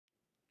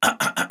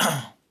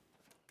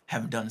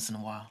Haven't done this in a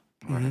while.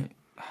 Right.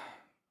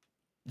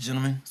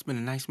 Gentlemen, It's been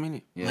a nice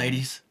minute. Yeah.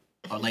 ladies,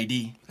 or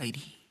lady,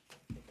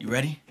 you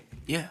ready?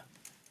 Yeah.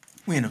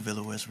 We in the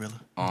Villa West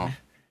Rilla.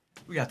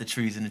 We got the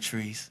trees in the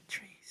trees.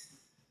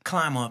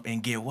 Climb up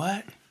and get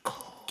what?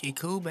 Get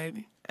cool,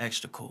 baby.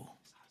 Extra cool.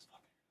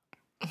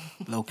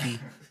 Low key.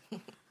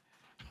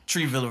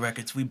 Tree Villa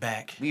Records, we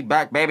back. We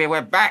back, baby.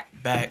 We're back.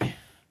 Back.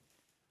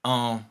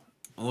 What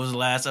was the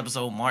last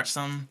episode? March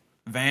something?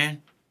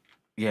 Van?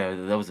 Yeah,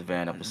 that was a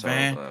Van episode.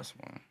 Van. The last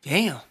one.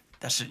 Damn.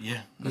 That shit,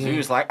 yeah. Cause we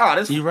was like, oh,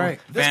 this You right.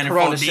 This Van and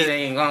Corona 4D. shit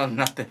ain't gonna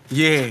nothing.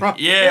 Yeah.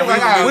 Yeah, Like,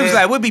 all right, We was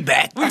man. like, we'll be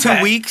back. 2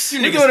 back. weeks.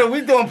 You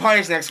we doing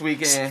parties next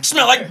weekend.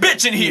 smell like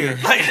bitch in here.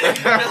 Oh,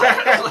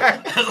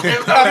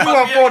 we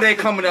want 4-day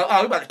coming up.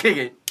 Oh, we about to kick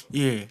it.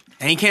 Yeah.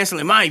 They ain't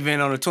canceling my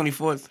event on the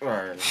 24th. All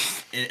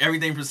right. And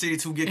everything proceeded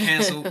to get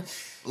canceled.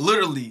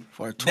 Literally.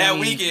 For that 2020.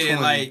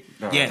 weekend, like,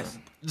 Yes.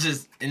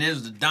 just, and it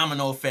was the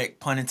domino effect,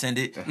 pun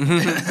intended. Hold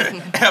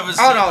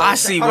on. I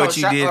see Hold what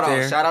on, you did hold on.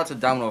 there. Shout out to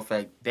Domino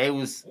Effect. They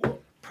was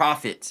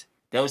profit.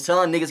 They was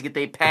telling niggas get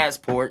their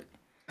passport.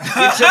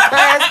 Get your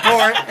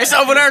passport. It's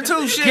over there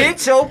too, shit.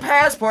 Get your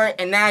passport,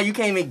 and now you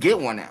can't even get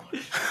one now.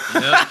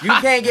 Yep. You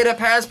can't get a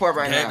passport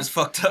right That now. was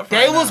fucked up.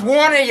 They right was now.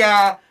 warning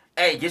y'all,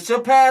 hey, get your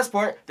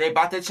passport. They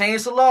about to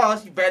change the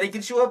laws. You better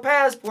get you a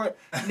passport.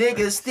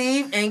 Niggas,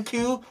 Steve and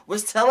Q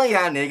was telling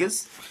y'all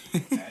niggas.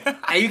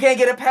 And you can't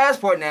get a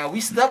passport now. We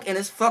stuck in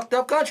this fucked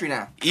up country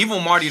now. Evil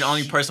Marty, the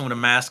only person with a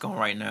mask on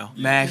right now.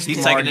 Mask He's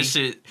Marty. taking this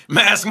shit.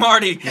 Mask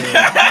Marty.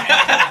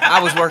 I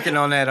was working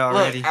on that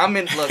already. Look, I'm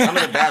in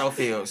the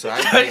battlefield, so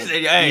I can't.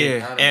 Hey,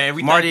 Yeah. and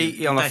we Marty thank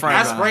you. on the Thank front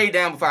I you. line. sprayed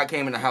down before I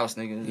came in the house,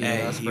 nigga. Hey,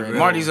 Yeah, I he sprayed real. down.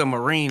 Marty's a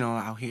Marine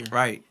out here.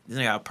 Right. This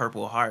nigga got a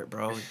purple heart,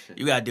 bro.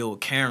 You gotta deal with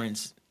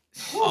Karens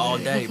all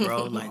day,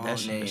 bro. Like, that Oh,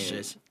 shit man. is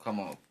just...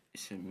 Come on.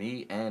 It's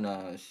me and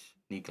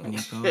Nico.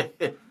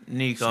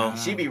 Nico.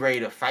 She be ready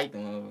to fight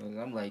them.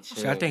 motherfuckers. I'm like, So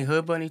chill. I think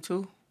Hood Bunny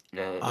too.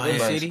 Yeah, Oh, we yeah.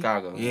 about City?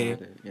 Chicago. Yeah.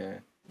 Yeah.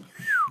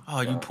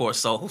 Oh, you poor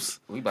souls.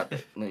 We about to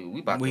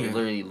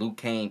literally Luke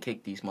Kane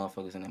kick these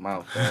motherfuckers in the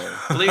mouth.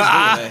 Please do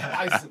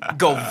that.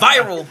 Go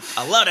viral.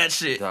 I love that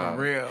shit. Dog.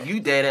 real. You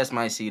dead ass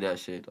might see that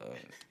shit.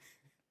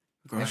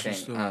 Grocery Okay,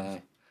 store.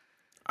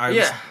 All right,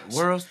 yeah.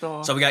 World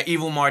Star. So we got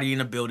Evil Marty in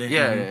the building.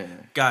 Yeah.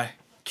 Got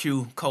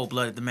Q, Cold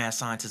Blooded, the mad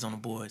scientist on the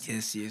boards.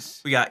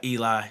 yes. We got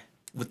Eli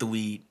with the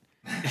weed.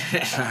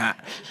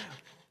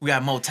 We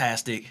got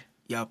Motastic.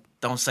 Yup.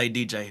 Don't say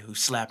DJ who's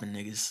slapping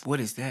niggas. What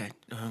is that?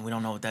 We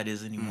don't know what that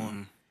is anymore.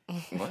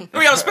 What?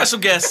 We have a special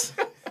guest.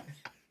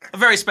 A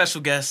very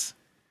special guest.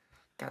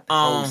 Got the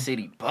whole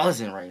city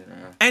buzzing right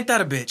now. Ain't that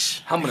a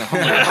bitch? Humming.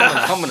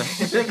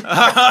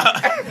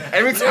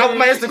 Every time on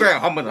my Instagram,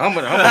 humming. On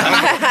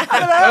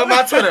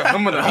my Twitter,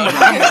 humming.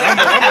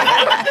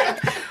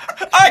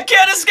 I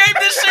can't escape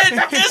this shit.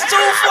 It's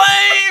too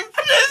flame.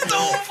 It's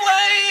too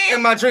flame.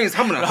 In my dreams,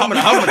 humming.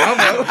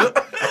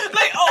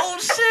 Like, oh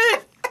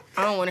shit.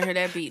 I don't want to hear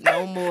that beat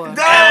no more. Hey,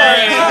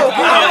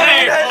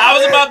 I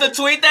was about to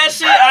tweet that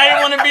shit. I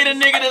didn't want to be the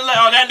nigga that like,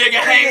 oh, that nigga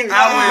hate.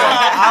 I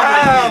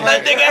will.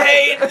 That nigga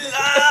hate.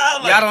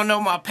 Y'all don't know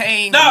my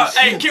pain. No,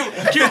 hey, cute,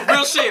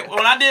 real shit.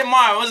 When I did mine,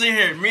 I was in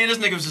here. Me and this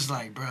nigga was just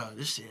like, bro,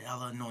 this shit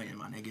hella annoying,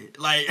 my nigga.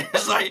 Like,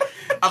 it's like,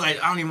 I was like,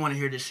 I don't even want to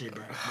hear this shit,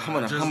 bro.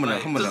 Humming.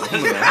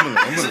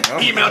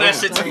 Email that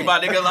shit to me, my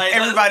nigga. Like,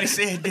 Everybody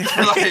said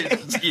different.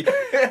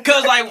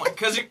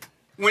 Cause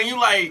when you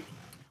like,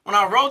 when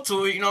I wrote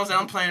to it, you know what I'm saying?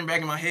 I'm playing back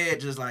in my head,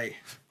 just like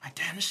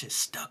damn, this shit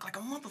stuck like a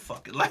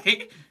motherfucker.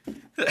 Like,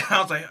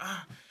 I was like,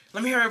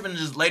 let me hurry up and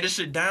just lay this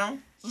shit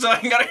down, so I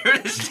ain't gotta hear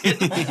this shit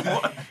no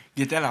more.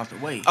 Get that out the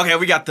way. Okay,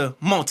 we got the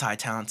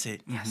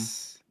multi-talented,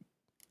 Yes.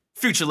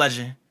 future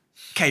legend,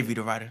 KV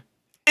the writer,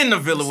 in the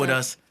villa with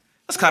us.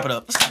 Let's clap it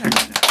up. Let's clap it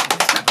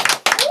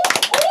up.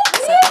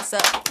 What's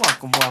up?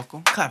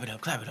 Welcome. Clap it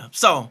up. Clap it up.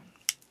 So,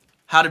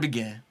 how to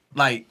begin?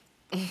 Like,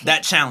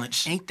 that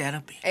challenge. Ain't that a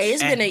bitch? Hey,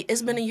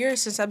 it's been a year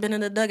since I've been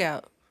in the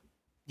dugout.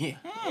 Yeah.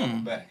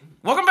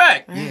 Welcome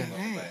back. Yeah.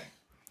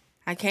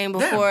 I came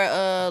before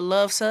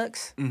Love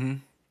Sucks, Mm-hmm.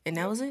 and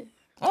that was it.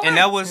 And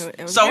that was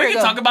It was So a year we can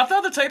ago. talk about the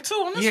other tape too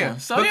on this one.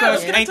 So because yeah,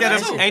 let's get into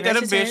that too. ain't that a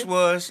That's just bitch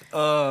was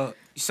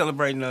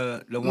celebrating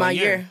the 1 My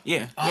year.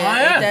 year. Yeah.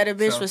 Yeah, That a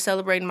bitch So- was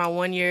celebrating my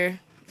 1 year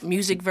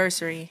music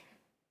versary.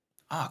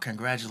 Oh,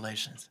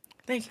 congratulations.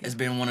 Thank you. It's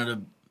been one of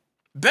the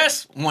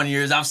best 1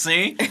 years I've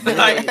seen,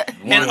 like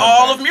One in of the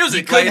all best. of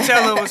music. Couldn't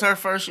tell it was her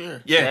first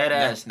year. Yeah, That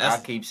ass. I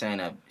that's- keep saying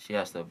that she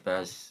has the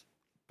best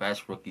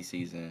rookie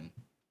season.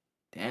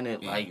 Damn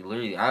it, like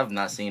literally, I've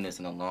not seen this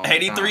in a long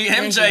 83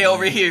 time. MJ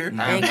over here.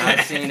 I have not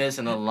seen this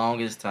in the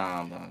longest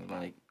time. Dog.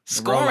 Like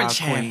Scoring rollout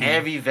champion. queen.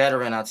 every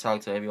veteran I talk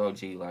to, every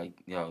OG, like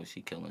yo,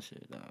 she killing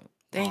shit. Dog.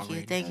 Thank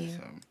you. Thank you.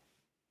 So,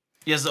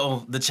 Yes,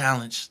 oh, the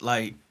challenge.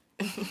 Like,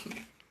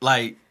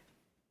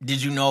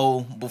 did you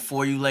know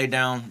before you laid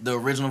down the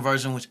original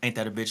version, which ain't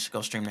that a bitch?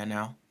 Go stream that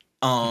now.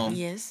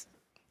 Yes,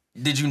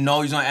 Did you know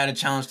you was gonna add a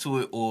challenge to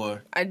it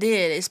or I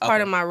did. It's part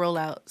Okay. of my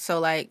rollout. So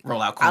like,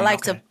 rollout? I Queen?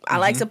 like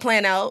Okay. to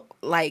plan out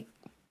like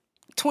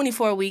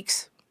 24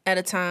 weeks at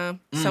a time,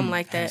 something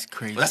like That's that.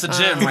 crazy. Well, that's a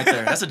gym right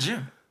there. That's a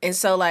gym. And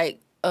so like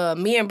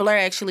me and Blur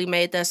actually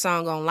made that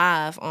song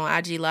on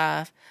IG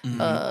Live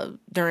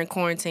during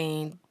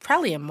quarantine,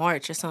 probably in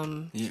March or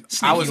something. Yeah.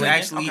 Sneaky I was link.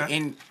 actually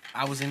Okay.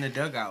 I was in the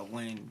dugout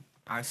when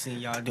I seen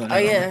y'all doing Oh,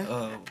 it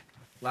yeah.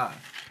 live.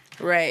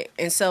 Right.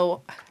 And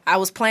so I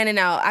was planning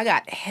out, I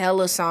got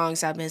hella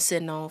songs I've been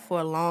sitting on for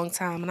a long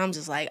time. And I'm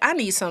just like, I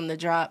need something to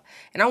drop.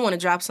 And I want to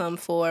drop something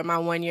for my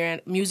 1 year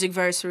music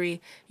versary.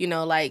 You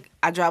know, like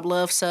I dropped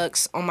Love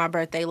Sucks on my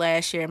birthday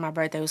last year. My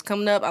birthday was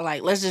coming up. I'm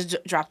like, let's just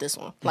drop this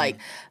one. Like,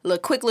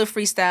 quick little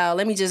freestyle.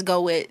 Let me just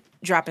go with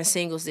dropping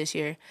singles this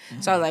year.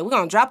 So I was like, we're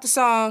going to drop the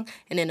song.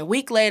 And then a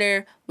week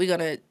later, we're going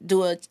to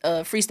do a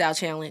freestyle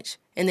challenge.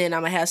 And then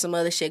I'm going to have some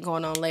other shit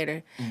going on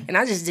later. And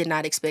I just did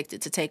not expect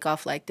it to take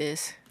off like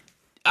this.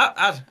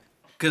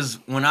 Cause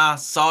when I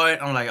saw it,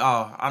 I'm like,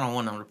 oh, I don't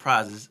want no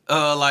prizes.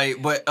 I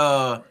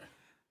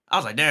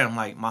was like, damn,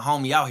 like my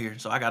homie out here,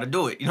 so I gotta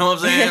do it. You know what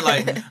I'm saying?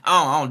 Like,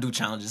 I don't do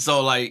challenges.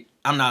 So like,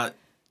 I'm not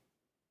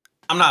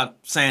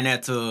saying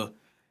that to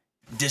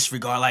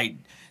disregard. Like,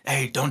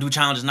 hey, don't do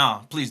challenges. Nah,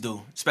 please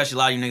do. Especially a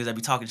lot of you niggas that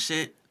be talking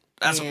shit.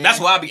 That's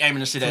why I be aiming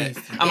the shit at.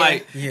 I'm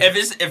like,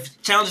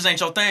 if challenges ain't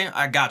your thing,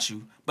 I got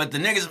you. But the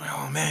niggas,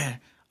 oh man,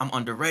 I'm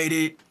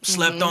underrated,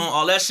 slept on,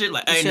 all that shit.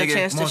 Like, hey, It's your nigga,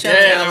 chance to show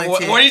yeah,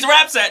 talent. where these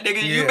raps at,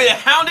 nigga? You been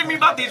hounding me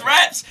about these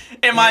raps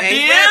in my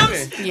ain't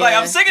DMs. rapping. Like, Yeah.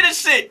 I'm sick of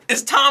this shit.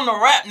 It's time to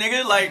rap,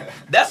 nigga. Like,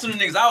 that's what the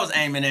niggas I was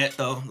aiming at,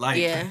 though. Like,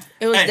 Yeah,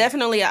 it was hey.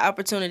 definitely an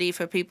opportunity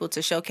for people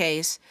to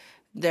showcase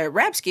their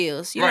rap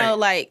skills. You Right. know,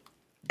 like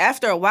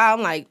after a while,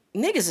 I'm like,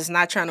 niggas is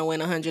not trying to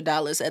win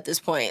 $100 at this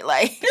point.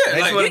 Like, Yeah,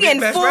 like, you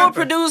getting full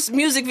produced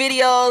music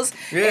videos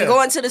and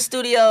going to the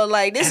studio.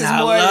 Like, this And is I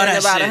more love than that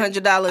about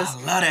shit. $100. I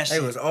love that They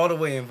shit. was all the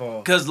way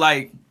involved. Cause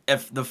like,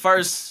 if the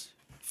first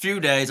few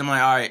days, I'm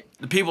like, all right,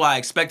 the people I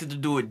expected to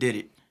do it did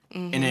it,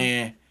 and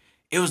then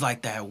it was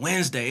like that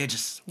Wednesday, it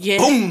just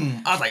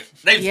boom. I was like,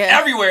 they was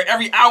everywhere,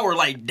 every hour.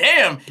 Like,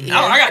 damn,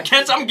 I gotta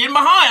catch. I'm getting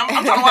behind.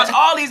 I'm trying to watch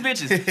all these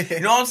bitches. You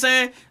know what I'm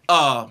saying?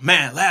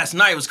 Man, last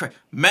night was crazy.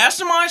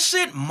 Mastermind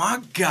shit,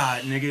 my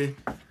God, nigga.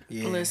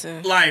 Yeah.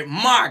 Listen, Like,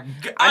 my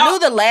God. I knew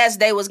the last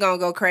day was gonna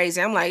go crazy.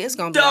 I'm like, it's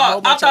gonna be a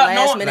whole Dog, bunch of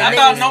last minute I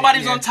thought niggas. nobody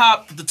was on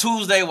top the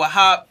Tuesday with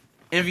Hop,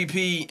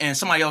 MVP, and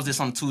somebody else did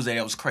something Tuesday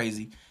that was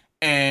crazy.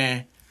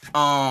 And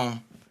then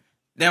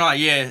I'm like,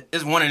 yeah,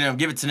 it's one of them.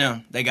 Give it to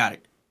them. They got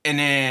it. And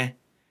then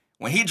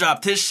when he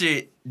dropped his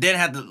shit, then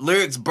had the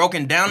lyrics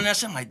broken down and that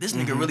shit. I'm like, this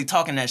nigga really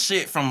talking that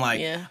shit from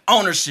like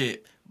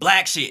ownership,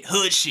 black shit,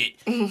 hood shit,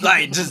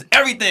 like just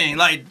everything.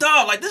 Like,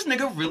 dog, like this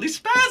nigga really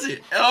spaz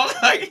it. And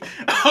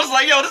I was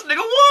like, yo, this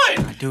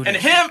nigga won. do And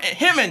that.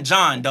 him and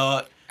John,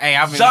 dog. Hey,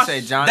 I was gonna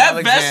say John That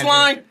Alexander. best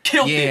line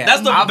killed Yeah, it.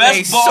 That's the I best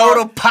made bar.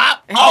 soda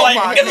pop. Oh, like,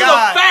 my this is a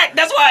God. fact.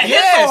 That's why I hit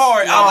Yes. so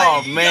hard. I was Oh,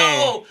 like, man.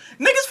 yo,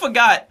 niggas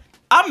forgot.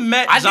 I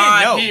met I didn't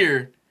know. John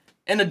here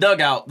in the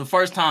dugout the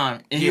first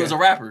time, and he Yeah. was a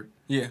rapper.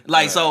 Yeah.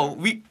 Like, so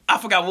I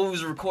forgot what we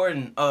was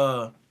recording.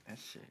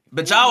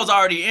 But y'all was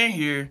already in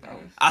here.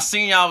 I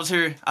seen y'all was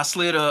here. I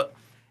slid up.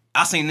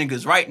 I seen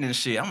niggas writing and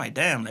shit. I'm like,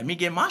 damn, let me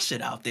get my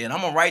shit out there. And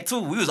I'm gonna write too.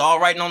 We was all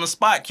writing on the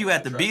spot. Q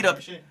had the beat up.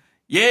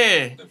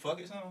 Yeah. The fuck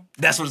is on?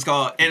 That's what it's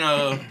called.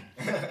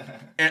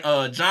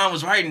 And John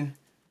was writing.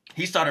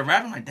 He started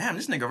rapping. I'm like, damn,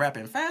 this nigga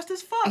rapping fast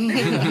as fuck.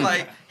 Nigga.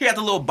 Like, he had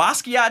the little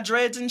Basquiat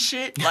dreads and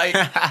shit. Like,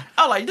 I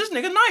was like, this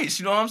nigga nice.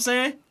 You know what I'm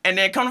saying? And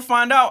then come to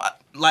find out,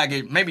 like,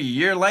 maybe a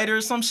year later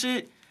or some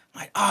shit,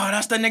 like, oh,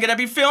 that's the nigga that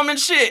be filming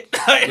shit.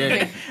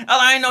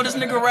 I ain't know this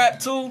nigga rap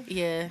too.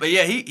 Yeah. But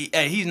yeah,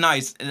 he's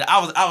nice. And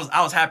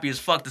I was happy as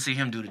fuck to see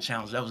him do the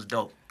challenge. That was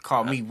dope.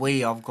 Caught me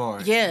way off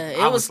guard. Yeah,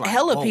 I it was like,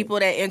 hella whoa. people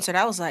that entered.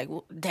 I was like,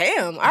 well,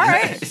 damn, all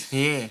right.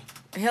 Yeah.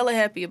 Hella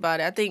happy about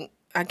it. I think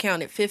I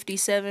counted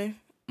 57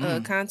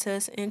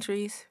 contest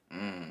entries.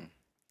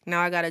 Now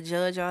I gotta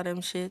judge all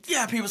them shits.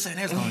 Yeah, people saying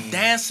they was gonna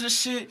dance to the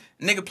shit.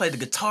 Nigga played the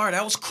guitar.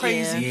 That was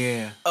crazy.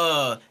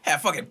 Yeah.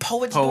 Had fucking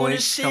poets doing Poets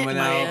this shit. coming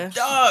Like, out.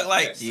 dog,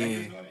 like,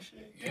 Yeah.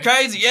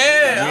 crazy.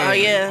 Yeah. Oh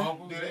yeah.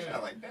 Do that shit. I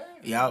like that.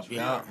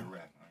 Yup.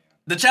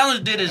 The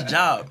challenge did its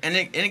job, and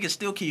it can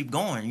still keep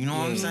going. You know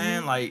what I'm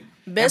saying? Like,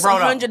 Best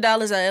brought up-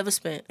 $100 I ever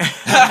spent.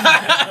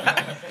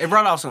 It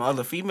brought out some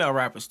other female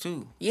rappers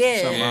too.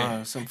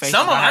 Yeah. Some faces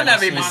some of them I haven't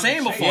never even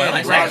seen before. Yeah,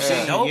 Like, right. that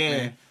shit dope.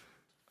 Yeah.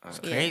 It's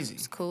crazy.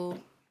 It's cool.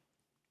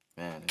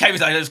 KB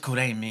was like, that's cool.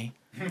 That ain't me.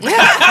 No,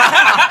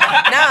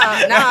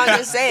 I'm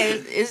just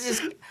saying. It's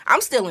just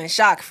I'm still in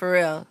shock for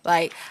real.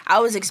 Like I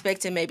was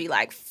expecting maybe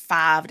like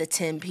 5 to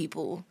 10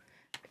 people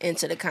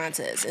into the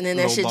contest, and then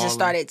that shit just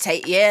started.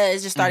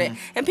 It just started,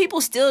 and people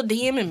still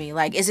DMing me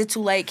like, "Is it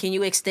too late? Can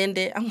you extend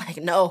it?" I'm like,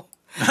 "No,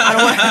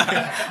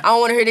 I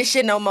don't want to hear this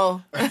shit no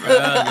more."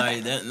 Bruh,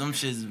 like, them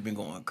shits have been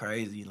going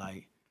crazy.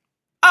 Like,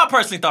 I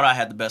personally thought I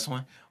had the best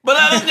one, but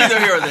that's neither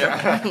here or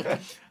there.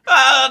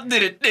 I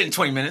did it in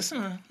 20 minutes.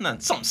 Nothing,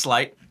 something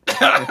slight.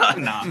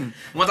 Nah.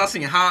 Once I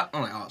seen Hot,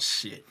 I'm like, oh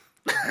shit.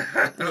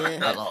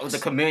 Yeah. With the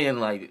chameleon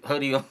like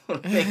hoodie on.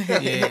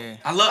 Yeah.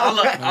 I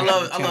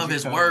love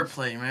his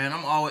wordplay, man.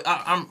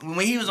 I'm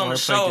when he was on the Wordplay,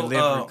 show,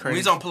 delivery, when he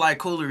was on Polite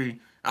Coolery,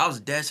 I was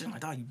dead serious.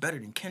 Like, dog, you better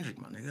than Kendrick,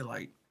 my nigga.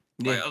 Like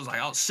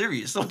I was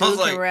serious. So I Dude was can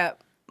like,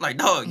 rap. like,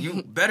 dog,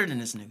 you better than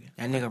this nigga.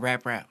 That nigga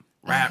rap.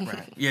 Rap.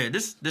 Yeah,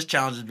 this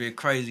challenge has been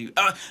crazy.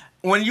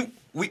 When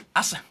we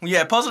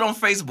had posted on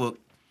Facebook,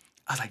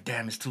 I was like,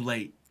 damn, it's too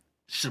late.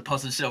 Should have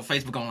posted shit on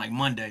Facebook on like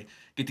Monday.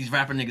 Get these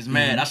rapper niggas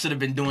mad. I should have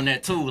been doing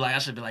that too. Like I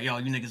should be like, yo,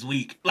 you niggas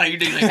weak. Like you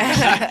niggas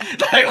ain't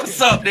shit. Like what's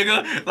up,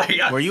 nigga?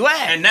 Like Where you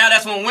at? And now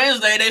that's when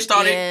Wednesday they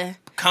started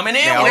coming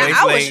in. Yeah, with always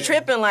it. I was late.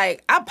 tripping.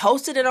 Like I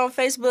posted it on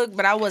Facebook,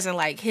 but I wasn't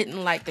like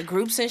hitting like the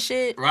groups and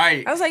shit.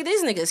 Right. I was like,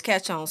 these niggas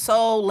catch on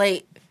so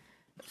late.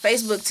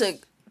 Facebook took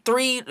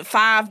 3 to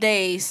 5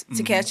 days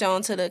to catch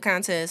on to the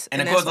contest.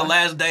 And of that's course, the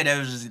why- last day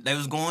they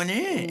was going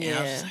in. And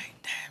I was Yeah. like,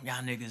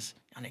 damn, y'all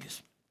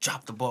niggas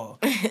dropped the ball.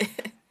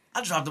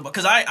 I dropped the ball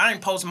because I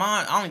didn't post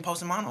mine. I only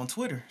posted mine on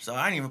Twitter, so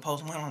I didn't even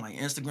post mine on like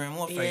Instagram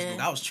or Facebook.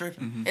 Yeah. I was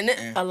tripping. And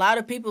then a lot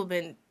of people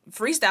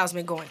freestyle's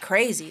been going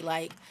crazy.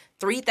 Like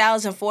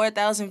 3,000,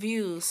 4,000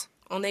 views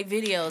on their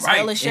videos, Right.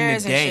 hella In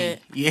shares and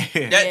shit.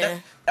 Yeah.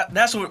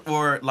 That's what,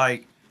 or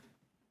like,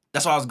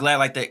 that's why I was glad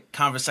like that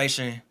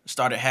conversation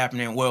started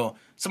happening. Well,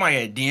 somebody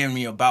had DM'd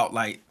me about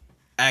like,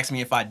 asked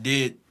me if I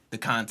did the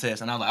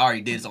contest, and I was like, I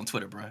already did this on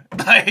Twitter, bro.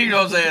 Like, you know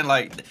what I'm saying?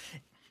 Like,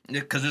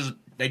 because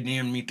they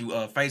DM'd me through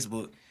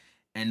Facebook.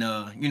 And,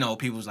 you know,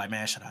 people was like,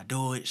 man, should I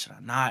do it? Should I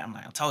not? I'm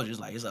like, I told you,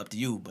 it's up to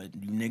you. But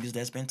you niggas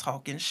that's been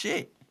talking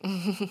shit.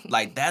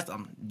 Like, that's,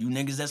 you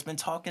niggas that's been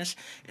talking shit.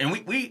 And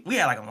we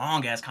had, like, a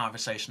long-ass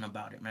conversation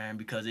about it, man,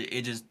 because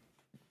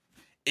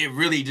it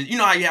really just, you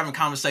know how you having a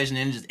conversation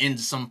and it just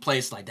ends some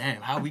place like,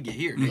 damn, how we get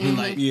here? Nigga?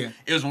 Like,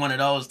 it was one of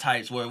those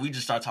types where we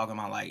just start talking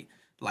about,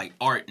 like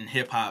art and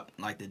hip-hop,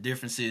 like, the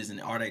differences, and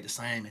are they the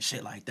same and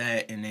shit like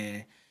that. And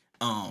then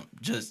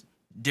just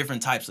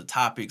different types of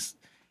topics.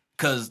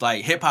 Because,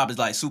 like, hip-hop is,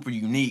 like, super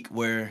unique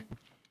where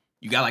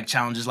you got, like,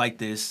 challenges like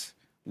this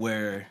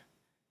where,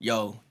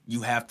 yo,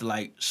 you have to,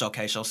 like,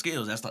 showcase your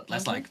skills.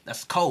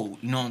 That's code.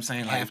 You know what I'm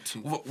saying? Like, Have to.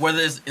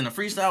 Whether it's in a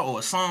freestyle or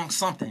a song,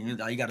 something, you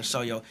got to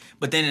show your...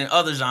 But then in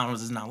other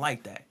genres, it's not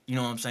like that. You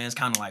know what I'm saying? It's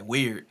kind of, like,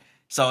 weird.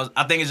 So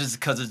I think it's just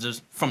because it's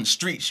just from the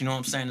streets, you know what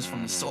I'm saying? It's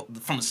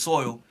from the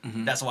soil.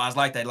 That's why it's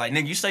like that. Like,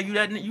 nigga, you say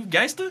you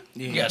gangster?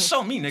 Yeah. You got to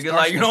show me, nigga. Starts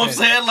Like, you know what I'm with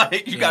saying?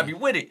 Like, you got to be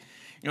with it.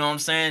 You know what I'm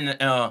saying?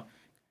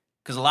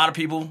 Because a lot of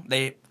people,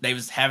 they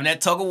was having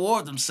that tug of war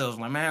with themselves.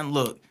 Like, man,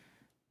 look,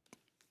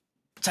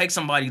 take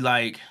somebody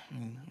like,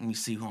 let me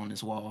see who on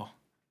this wall.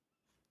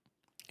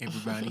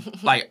 Everybody.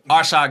 Like,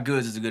 Arshad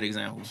Goods is a good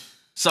example.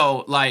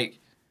 So, like,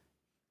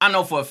 I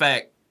know for a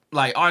fact,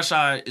 like,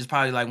 Arshad is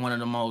probably, like, one of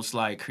the most,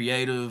 like,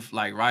 creative,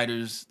 like,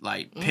 writers,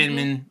 like,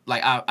 penmen.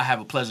 Like, I have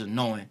a pleasure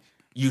knowing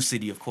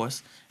U-City, of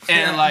course.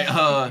 And, like,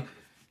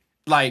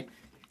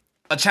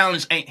 a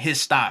challenge ain't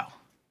his style.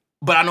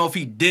 But I know if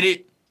he did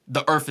it,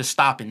 the earth is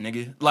stopping,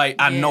 nigga. Like,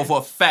 I know for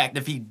a fact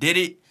if he did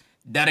it,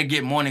 that'll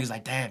get more niggas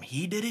like, damn,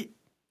 he did it?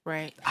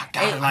 Right. I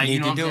gotta, like, you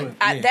know what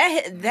I'm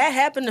saying? That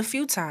happened a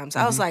few times.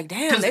 I was like,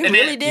 damn, they and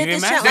really then- did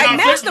even this challenge.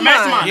 Mastermind. Like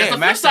Mastermind. That's the flip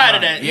Mastermind. side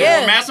of that. Yeah.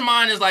 Yeah.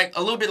 Mastermind is like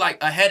a little bit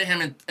like ahead of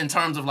him in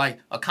terms of like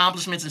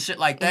accomplishments and shit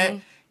like that.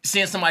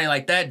 Seeing somebody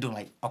like that doing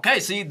like, okay,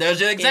 see,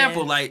 there's your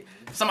example. Yeah. Like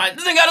somebody,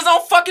 this nigga got his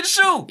own fucking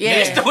shoe. Yeah.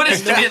 He's doing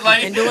this shit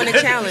like And doing a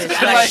challenge.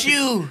 like, Like,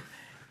 Shoe.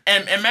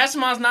 and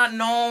Mastermind's not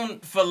known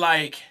for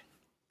like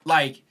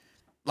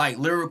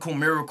lyrical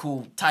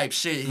miracle type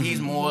shit.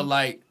 He's more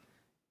like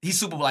he's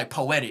super like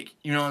poetic.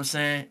 You know what I'm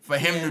saying? For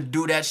him to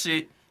do that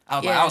shit, I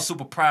was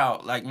super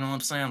proud. Like, you know what I'm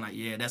saying? Like,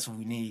 yeah, that's what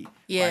we need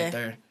right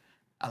there.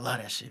 I love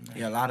that shit, man.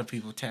 Yeah, a lot of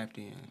people tapped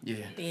in.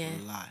 Yeah. yeah.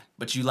 A lot.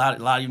 But a lot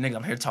of you niggas,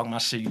 I'm here talking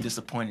about shit. You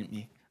disappointed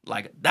me.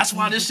 Like, that's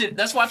why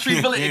that's why Tree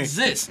Villa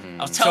exists.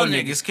 I was So telling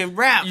niggas can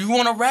rap. you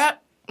want to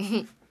rap?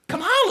 Come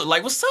holler.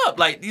 Like, what's up?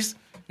 Like, these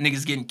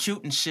niggas getting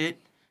cute and shit.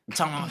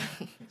 Talking about,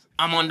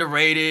 I'm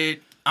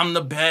underrated. I'm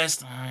the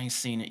best. I ain't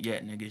seen it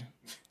yet, nigga.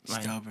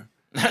 Like, Stubborn.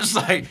 that's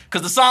like,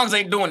 because the songs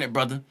ain't doing it,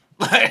 brother.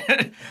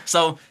 Like,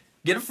 so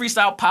get a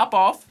freestyle pop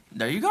off.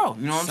 There you go.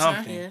 You know what I'm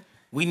Something. saying? Yeah.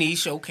 We need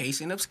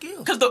showcasing of skills.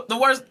 Because the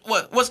worst,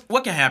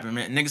 what can happen,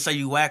 man? Niggas say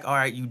you whack, all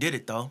right, you did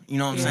it, though. You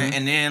know what I'm saying?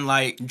 And then,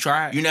 like, You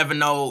tried. you never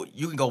know,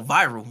 you can go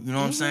viral. You know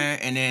what I'm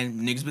saying? And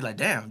then niggas be like,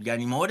 damn, you got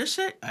any more of this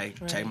shit? Hey,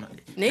 check my...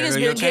 Niggas Girl, been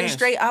your getting chance.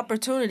 straight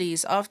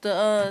opportunities off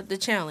the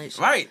challenge.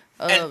 Right.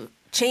 And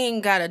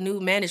Ching got a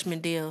new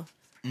management deal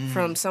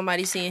from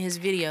somebody seeing his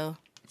video.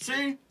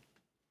 see?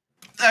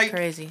 Like,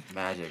 Crazy.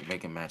 Magic,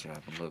 making magic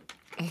happen. Look,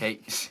 okay.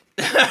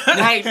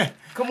 Like,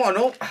 come on,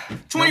 no.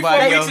 24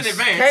 Nobody weeks else. in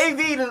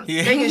advance. KV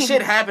Yeah. making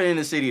shit happen in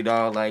the city,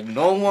 dog. Like,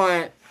 no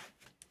one.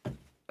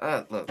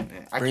 Look,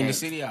 man, I Bring the can't.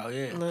 city out,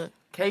 yeah. Look.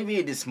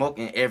 KV is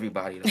smoking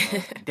everybody, dog.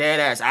 Dead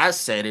ass. I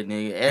said it,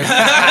 nigga.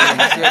 Everybody in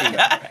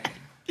the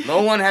city.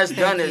 No one has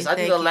done this. I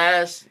think the Thank you.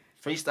 last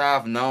freestyle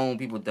I've known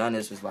people done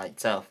this was like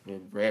Tough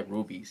with Red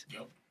Rubies.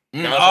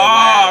 Mm, That was oh, the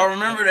last- I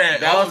remember that.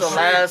 That was the shit.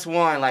 last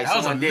one. Like That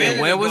was a someone minute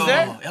did. When was ago.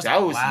 that? That's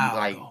That was wild,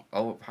 like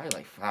though. probably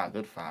like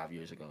good 5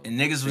 years ago. And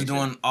niggas was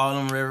doing all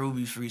them Red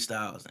Ruby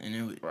freestyles, and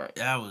it was, Right.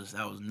 that was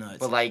nuts.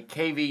 But like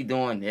KV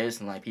doing this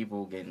and like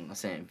people getting, I'm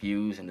saying,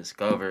 views and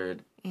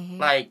discovered,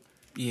 like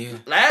Yeah.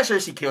 Last year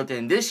she killed it,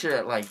 and this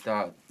year, like,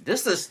 dog,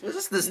 this is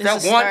the step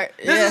is one. start,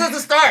 This yeah. is the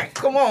start.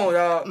 Come on,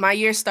 dog. My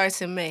year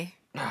starts in May.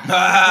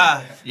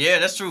 Yeah,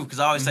 that's true. Cause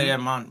I always say that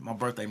my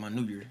birthday, my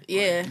New Year.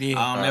 Yeah. Yeah.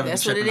 I don't never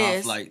That's be what it tripping off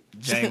is. like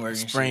January and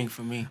Spring shit.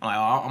 for me. I'm like,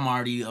 oh, I'm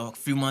already a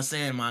few months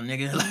in, my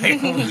nigga.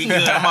 Like, we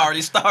good. I'm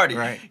already started.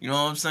 Right. You know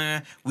what I'm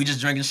saying? We just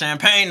drinking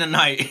champagne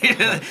tonight.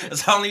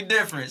 It's only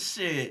different.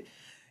 Shit.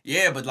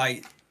 Yeah, but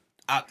like,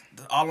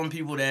 all them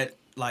people that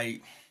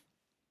like,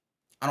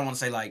 I don't want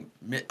to say like,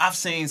 I've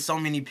seen so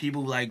many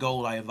people like go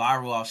like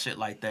viral off shit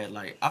like that.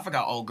 Like, I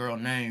forgot old girl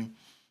name,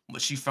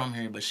 but she from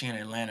here, but she in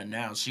Atlanta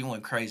now. She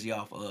went crazy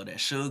off of that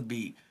Suge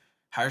beat.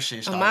 Her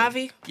shit started.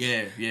 Amavi?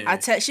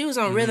 Yeah. She was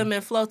on Rhythm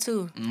and Flow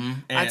too. Mhm.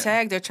 I And-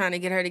 tagged her trying to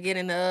get her to get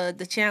in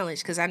the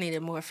challenge because I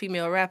needed more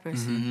female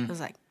rappers. It was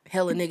like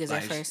hella niggas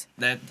Like, at first.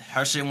 That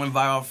her shit went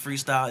viral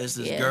freestyle. It's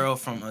this Yeah. girl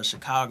from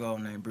Chicago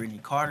named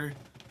Brittany Carter.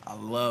 I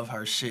love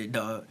her shit,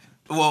 dog.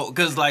 Well,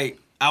 cause like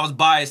I was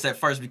biased at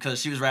first because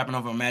she was rapping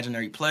over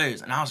imaginary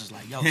players, and I was just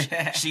like, yo,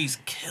 she's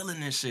killing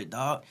this shit,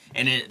 dog.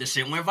 And then the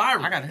shit went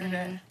viral. I gotta hear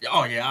that.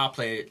 Oh yeah, I'll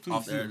play it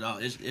off there,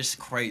 dog. It's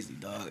crazy,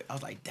 dog. I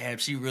was like, damn,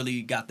 she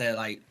really got that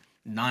like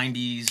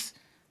 '90s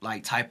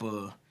like type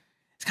of.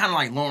 It's kind of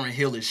like Lauryn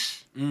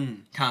Hillish,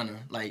 kind of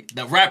like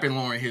the rapping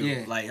Lauryn Hill.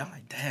 Yeah. Like I'm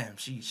like, damn,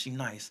 she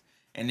nice.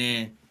 And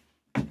then,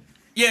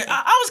 yeah,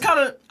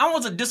 I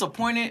wasn't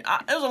disappointed.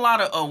 There was a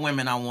lot of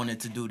women I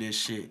wanted to do this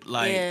shit.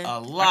 Like Yeah. a I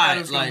lot. thought it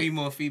was like gonna be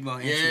more female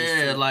interest.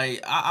 yeah, too.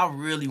 like I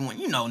really want,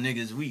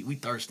 niggas, we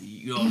thirsty.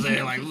 You know what I'm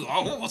saying? Like,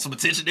 I want some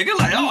attention, nigga.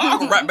 Like, oh, I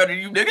can rap better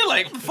than you, nigga.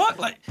 Like, what the fuck,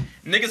 like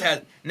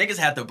niggas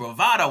had the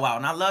bravado out,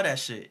 and I love that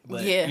shit.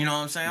 But Yeah. you know what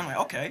I'm saying? I'm like,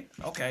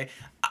 okay.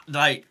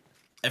 Like,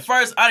 at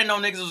first, I didn't know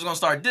niggas was gonna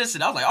start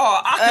dissing. I was like,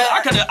 oh,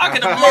 I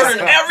could have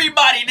murdered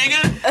everybody,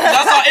 nigga.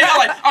 I saw it, I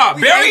was like,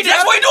 oh, Barry,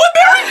 that's what you doing,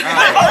 Barry?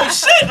 Like, oh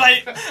shit,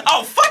 like,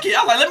 oh fuck it.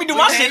 I was like, let me do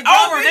my shit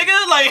over,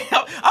 nigga.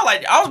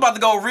 Like, I was about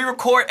to go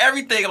re-record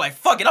everything. I'm like,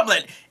 fuck it. I'm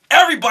like,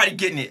 everybody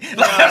getting it.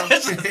 Like,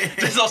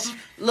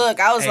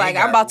 Look, I was Hey, like,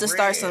 you I'm about to got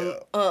start some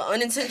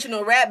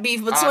unintentional rap beef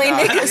between nah.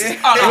 niggas.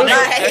 Oh, no,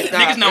 Like,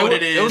 niggas know what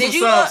it is. There was Did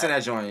some you, subs in that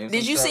joint.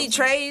 Did you see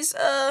Trey's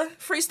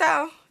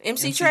freestyle?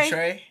 MC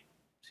Trey?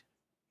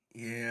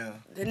 Yeah.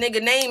 The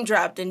nigga name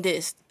dropped in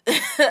this.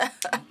 Yeah,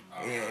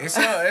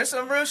 it's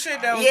some real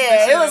shit that was Yeah,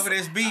 missing it was- over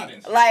this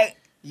beat. Like,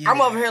 Yeah.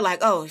 I'm over here like,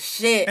 oh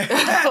shit. Once Wait,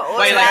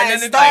 I like,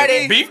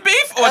 started, beef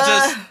or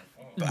just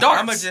darts?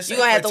 I'ma just you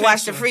gonna have to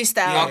watch the potential.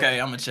 freestyle. Okay,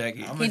 I'm gonna check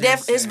it. I'ma He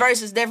just his say-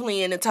 verse is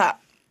definitely in the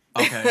top.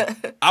 Okay.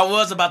 I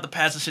was about to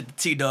pass the shit to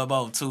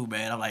T-Dub-O too,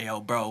 man. I'm like,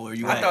 yo, bro, where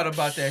you at? I thought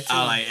about that too.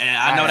 I like,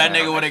 I know that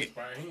nigga would have.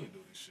 Brian, he ain't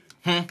doing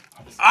shit.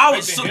 I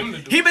was. expecting him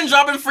to do He been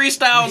dropping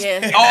freestails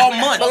Yeah. all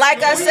month. But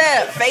like I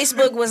said,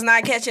 Facebook was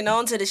not catching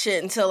on to the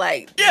shit until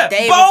like yeah, the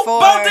day Bo,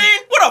 before. Bo Dean,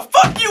 where the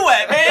fuck you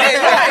at, man?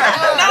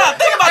 Nah,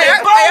 think about Hey,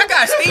 it, Bo. I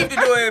got Steve to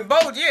do it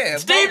both, yeah.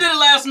 Steve did it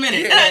last minute.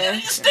 Yeah.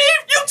 Steve,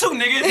 you too,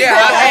 nigga.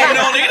 Yeah. Hey,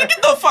 no, nigga,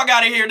 get the fuck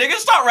out of here, nigga.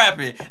 Stop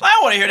rapping. Like, I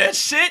want to hear that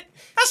shit.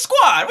 That's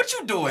squad. What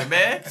you doing,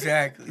 man?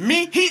 Exactly.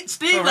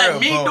 Steve For let real,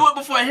 me Bo. do it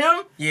before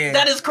him. Yeah.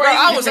 That is Bro, crazy.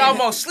 I was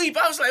almost asleep.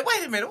 I was like,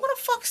 wait a minute, what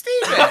the fuck Steve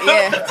at?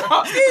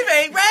 Yeah. Steve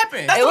ain't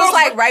rapping. It was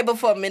like right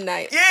before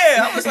midnight.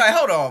 Yeah, I was like,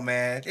 hold on,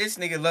 man. This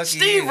nigga lucky.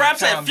 Steve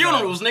raps at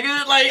funerals,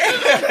 nigga. Like,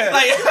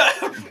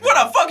 what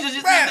the fuck is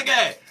this Rap. nigga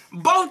at?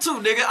 Bo too,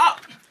 nigga.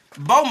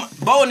 Bo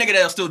a nigga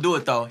that'll still do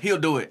it though. He'll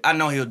do it. I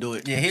know he'll do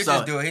it. Yeah, he'll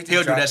just do it. He'll just He'll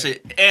do drop that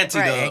it. shit. And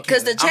T-Dub. Right.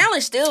 Because the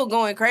challenge still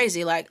going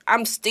crazy. Like,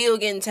 I'm still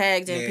getting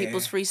tagged in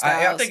people's freestyles.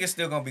 I think it's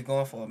still gonna be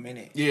going for a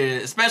minute. Yeah,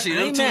 especially I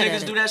them ain't two mad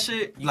niggas at do it. that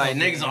shit. You Like gonna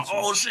get niggas on, into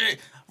oh shit.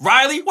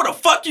 Riley, where the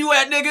fuck you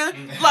at,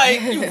 nigga?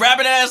 Like, you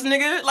rapping ass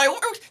nigga. Like,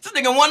 this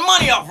nigga won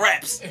money off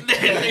raps.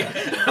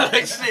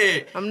 Like,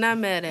 shit. I'm not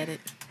mad at it.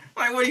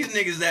 Like, where these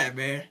niggas at,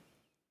 man?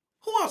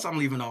 Who else I'm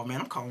leaving off, man?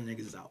 I'm calling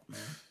niggas out, man.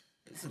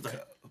 It's a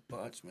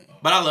bunch, man.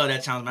 But I love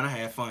that challenge, man. I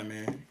had fun,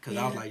 man. Because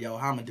I was like, yo,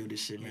 how I'm going to do this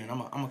shit, man? I'm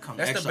going to come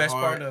That's the extra best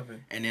hard, part of it.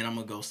 And then I'm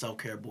going to go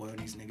self-care boy on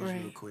these niggas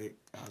Right. real quick.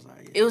 I was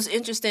like, yeah. It was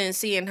interesting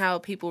seeing how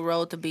people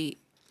rode the beat.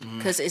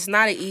 Because it's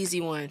not an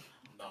easy one.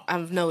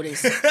 I've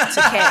noticed to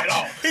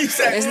catch.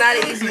 It's not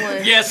an easy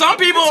one. Yeah, some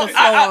people, To flow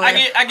I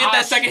on. get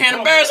that secondhand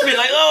embarrassment.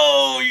 Like,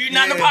 oh, you're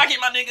not in the Yeah. pocket,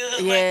 my nigga.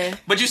 Like, Yeah.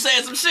 but you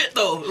said some shit,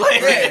 though.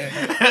 Like,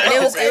 And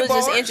it was Okay,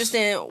 just boys.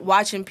 interesting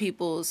watching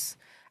people's.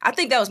 I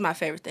think that was my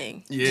favorite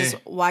thing. Yeah. Just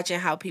watching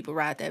how people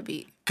ride that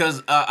beat.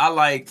 Because I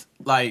liked,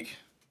 like,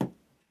 what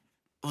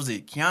was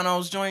it,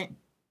 Keanu's joint?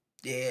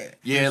 Yeah.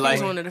 Yeah, He was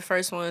like, one of the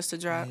first ones to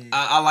drop.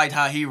 I liked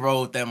how he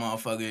rode that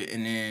motherfucker.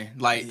 And then,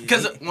 like,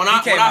 because when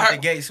He came I out the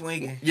heard, gate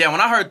swinging. yeah,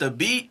 when I heard the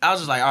beat, I was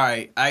just like, all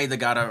right, I either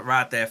gotta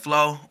ride that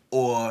flow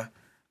or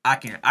I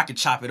can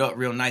chop it up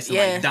real nice and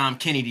Yeah. like Dom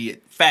Kennedy,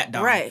 Fat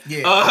Dom. Right.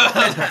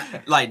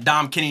 Yeah. Like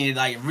Dom Kennedy,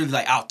 like really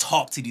like I'll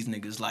talk to these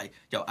niggas like,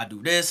 yo, I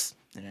do this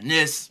and then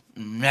this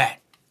and that.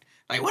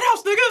 Like what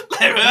else, nigga?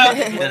 Like,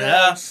 What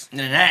else? and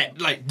then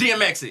that, like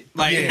DMX it,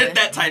 like Yeah.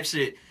 that type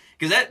shit.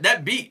 Cause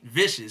that beat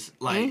vicious.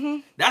 Like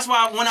that's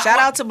why when Shout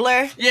out to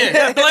Blair.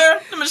 yeah, Blair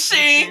the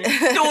machine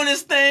doing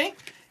his thing.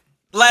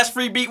 Last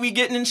free beat we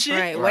getting and shit.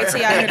 Right. Wait till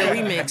y'all hear the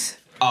remix.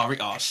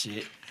 Oh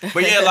shit.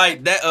 But yeah,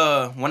 like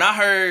that. When I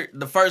heard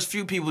the first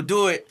few people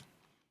do it,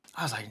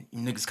 I was like, you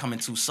niggas coming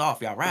too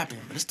soft. Y'all rapping,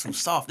 but it's too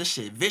soft. This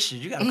shit vicious.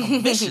 You gotta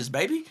come vicious,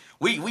 baby.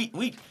 We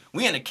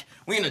in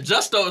a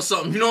Justo or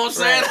something. You know what I'm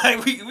saying? Right.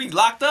 Like we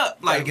locked up.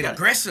 Like get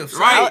aggressive.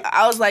 Right.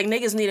 I was like,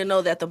 niggas need to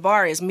know that the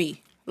bar is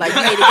me. Like,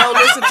 you need to go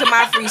listen to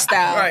my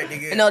freestyle. Right,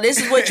 nigga. You know, this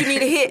is what you need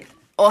to hit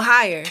or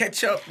higher.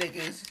 Catch up,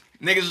 niggas.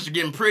 Niggas was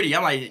getting pretty.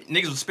 I'm like,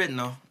 niggas was spitting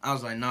though. I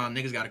was like, nah,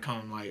 niggas gotta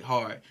come like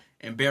hard.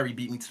 And Barry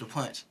beat me to the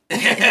punch. Cause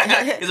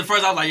at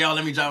first I was like, yo,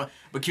 let me drop it.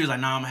 But Q was like,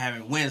 nah, I'm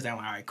having Wednesday. I'm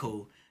like, all right,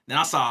 cool. Then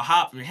I saw a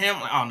hop with him.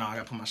 Like, oh no, I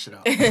gotta put my shit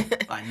up.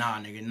 Like, nah,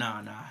 nigga,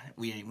 nah.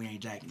 We ain't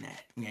jacking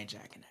that. We ain't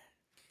jacking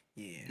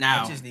that. Yeah.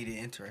 Now- I just needed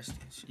interesting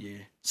shit. Yeah.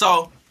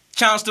 So,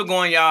 challenge still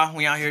going, y'all.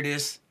 When y'all hear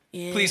this,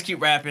 Yeah. please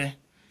keep rapping.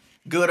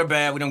 Good or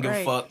bad, we don't give a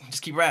Right. fuck.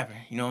 Just keep rapping.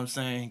 You know what I'm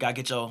saying? Gotta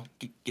get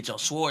your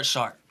sword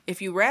sharp.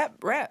 If you rap.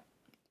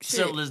 Shit.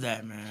 Simple as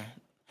that, man.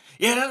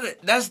 Yeah,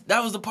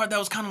 that was the part that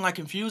was kind of like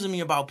confusing me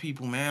about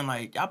people, man.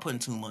 Like, y'all putting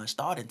too much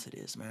thought into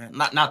this, man.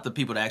 Not the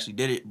people that actually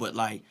did it, but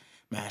like,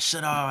 man,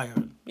 should I?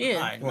 Or, Yeah.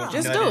 like, Well, nah,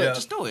 just nut do it it. up.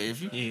 Just do it.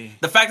 If you, Yeah.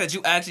 the fact that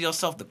you ask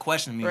yourself the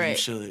question means you Right.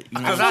 should. You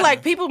know I what feel I'm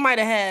like people might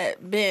have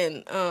had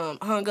been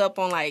hung up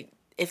on like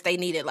if they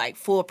needed like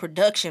full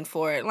production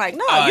for it. Like,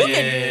 no, you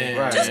can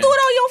Right. just do it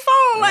on your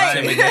phone.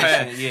 Like,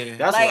 Yeah.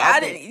 That's like what I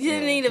didn't. think. You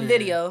didn't need a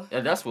video.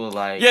 Yeah, that's what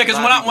like. Yeah, because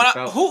a when lot of I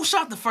people felt. who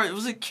shot the first?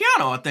 Was it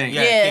Keanu? I think.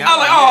 Yeah. I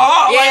was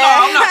like, like, Yeah.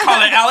 no, I'm not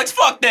calling Alex.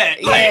 Fuck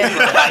that. Like,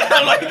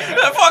 Yeah.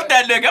 like, fuck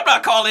that nigga. I'm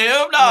not calling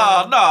him.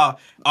 No.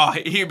 Oh,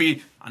 he'd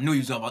be. I knew he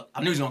was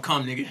gonna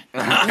come,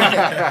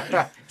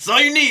 nigga. So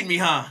you need me,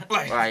 huh?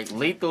 Like,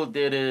 Lethal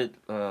did it.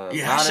 that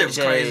Lana shit was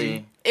J.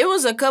 crazy. It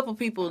was a couple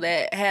people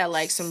that had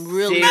like some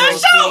really. Man, man,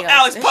 good shout out videos.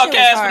 Alex That shit was Puck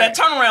ass for hard. that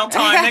turnaround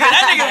time,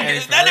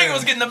 nigga. That nigga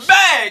was getting the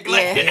bag.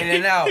 Like, Yeah. In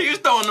and out. he was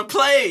throwing the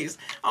plays.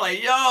 I'm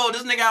like, yo,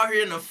 this nigga out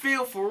here in the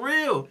field for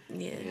real.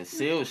 Yeah. Yeah,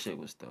 Seal shit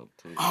was dope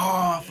too.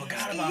 Oh, I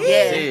forgot about that.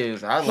 Yeah.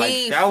 Seals. I was like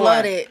He that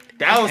flooded.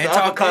 That was And the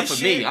talk uppercut this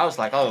for me. shit. I was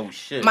like, oh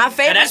shit. My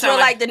favorites sound were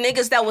like- like the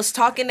niggas that was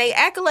talking they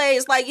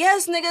accolades. Like,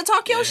 yes, nigga,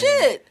 talk your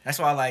shit. That's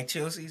why I like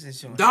Chelsea's and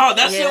shit. Dog,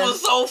 that shit Yeah.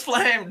 was so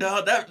flame,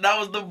 dog. That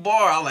was the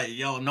bar. I like,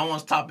 yo, no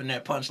one's topping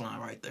that punchline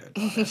right there.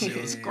 Dog. That shit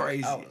was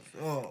crazy.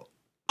 Oh,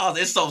 Oh,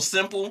 it's so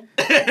simple.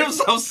 It was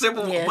so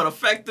simple Yeah. but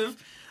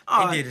effective.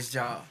 Oh, he did his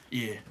job.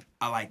 yeah,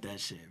 I like that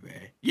shit, man.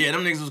 Yeah,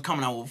 them niggas was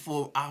coming out with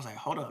full. I was like,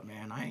 hold up,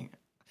 man.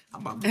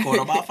 I'm about to record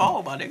on my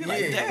phone, my nigga.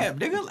 Like, Yeah. damn,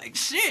 nigga, like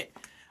shit.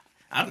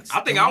 I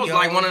think I was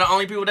like one of the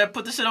only people that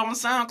put the shit on the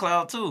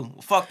SoundCloud too.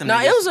 Fuck them. No,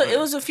 niggas. it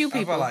was a few I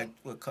people. felt like,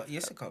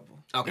 yes, a couple.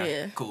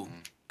 Okay, Yeah. cool.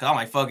 Cause I'm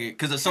like, fuck it.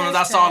 Cause as soon as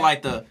I saw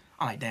like I'm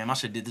like, damn, I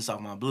should did this off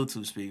my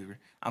Bluetooth speaker.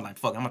 I'm like,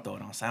 fuck, I'm gonna throw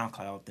it on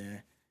SoundCloud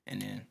then,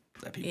 and then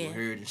let people Yeah.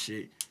 hear it and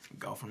shit.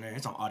 Go from there.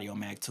 It's on Audio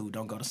Mac too.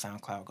 Don't go to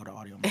SoundCloud. Go to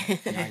Audio Mac.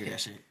 Y'all hear that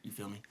shit? You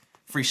feel me?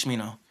 Free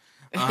Shmino.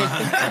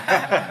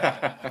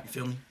 You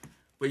feel me?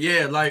 But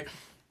yeah, like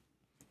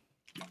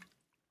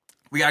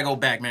we gotta go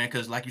back, man.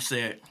 Cause like you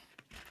said,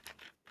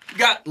 you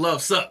got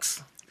Love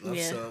Sucks, Love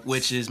Yeah. sucks.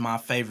 which is my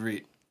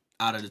favorite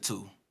out of the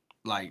two.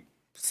 Like.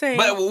 Same.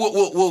 But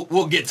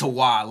we'll get to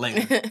why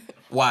later.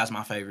 Why is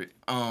my favorite.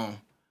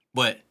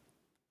 But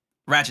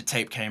Ratchet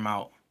Tape came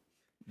out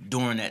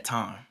during that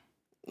time,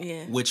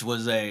 yeah. which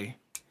was it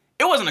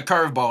wasn't a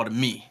curveball to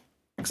me,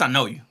 because I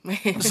know you.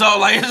 So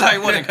like it's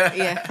like what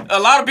Yeah. a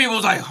lot of people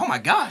was like, oh my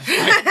gosh,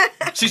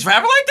 like, she's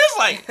rapping like this,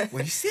 like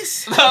What is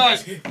this?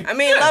 I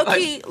mean, Yeah, low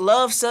key,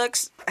 Love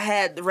Sucks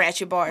had the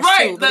ratchet bars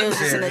Right, too, but it was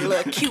that- just in a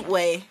little cute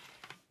way.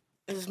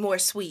 It was more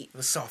sweet. It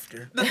was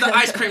softer. the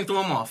ice cream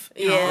threw him off.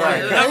 You know? Yeah.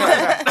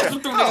 Right. That's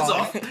what threw niggas Oh,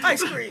 off.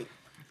 ice cream.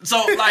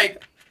 So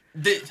like,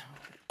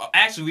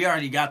 actually we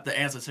already got the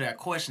answer to that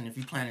question. If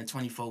you planning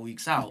 24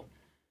 weeks out,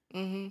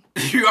 you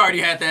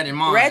already had that in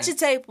mind. Ratchet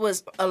Tape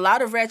a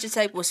lot of Ratchet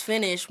Tape was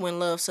finished when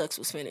Love Sucks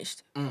was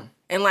finished. And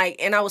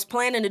I was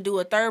planning to do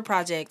a third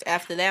project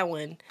after that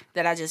one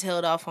that I just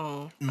held off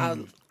on.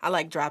 I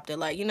like dropped it.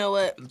 Like, you know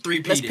what?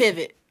 Three-peated. Let's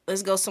pivot.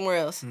 Let's go somewhere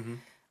else.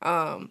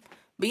 But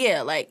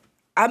yeah, like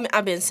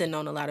I've been sitting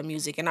on a lot of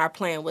music, and our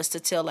plan was to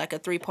tell like a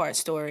 3-part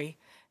story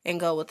and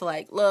go with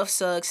like Love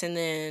Sucks, and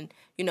then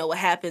you know what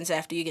happens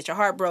after you get your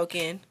heart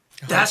broken.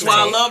 That's why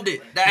I loved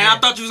it. And I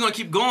thought you was gonna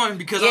keep going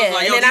because I Yeah, was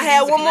like, and yo, then I these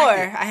had are one more.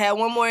 connected. I had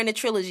one more in the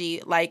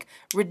trilogy, like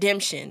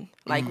redemption,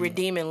 like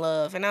redeeming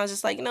love, and I was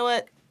just like, you know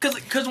what? Cause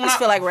when I just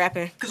feel like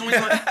rapping. Cause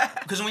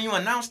when you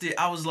announced it,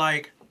 I'm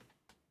like,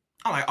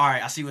 all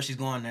right, I see where she's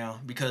going now.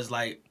 Because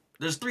like,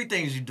 there's 3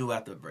 things you do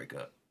after a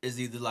breakup. Is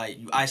either like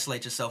you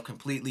isolate yourself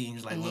completely and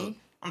you're just like, look,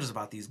 I'm just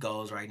about these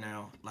goals right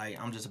now. Like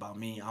I'm just about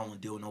me. I don't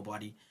want to deal with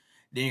nobody.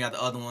 Then you got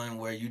the other one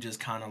where you just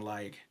kind of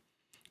like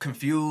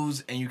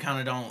confused and you kind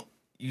of don't.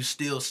 You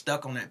still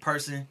stuck on that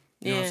person.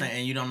 You know what I'm Yeah. saying?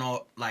 And you don't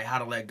know like how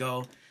to let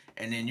go.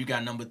 And then you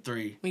got number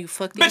 3. When you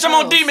fuck these Bitch, I'm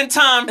on hoes. demon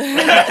time.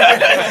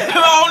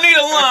 I don't need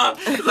a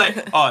line. It's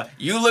like, oh,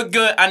 you look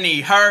good. I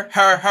need her.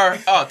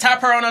 Oh,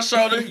 tap her on her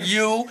shoulder.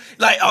 You.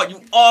 Like, oh,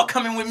 you all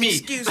coming with me.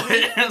 Excuse me.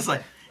 It's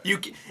like, you.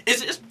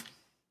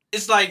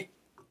 It's like,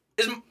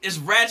 it's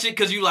ratchet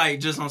because you like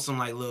just on some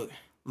like, look,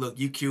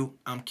 you cute.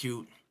 I'm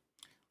cute.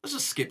 let's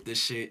just skip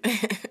this shit.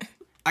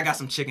 I got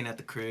some chicken at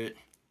the crib.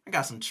 I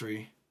got some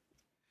tree.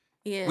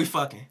 Yeah. We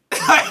fucking.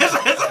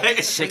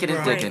 Chicken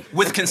and dickin'.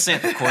 With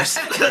consent, of course.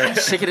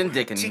 Chicken and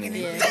dickin'.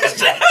 Yeah.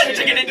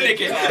 Chicken and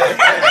dickin'.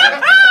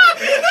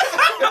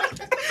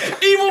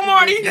 Evil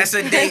Marty. That's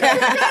a date.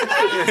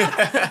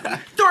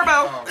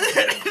 Doorbell.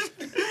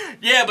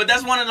 Yeah, but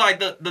that's one of like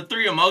the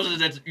three emotions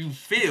that you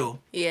feel.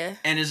 Yeah.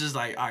 And it's just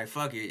like, all right,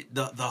 fuck it.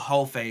 The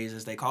whole phase,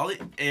 as they call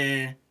it.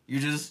 And you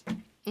just,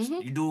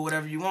 you do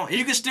whatever you want. And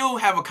you can still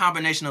have a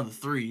combination of the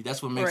three.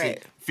 That's what makes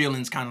it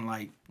feelings kind of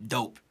like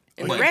dope.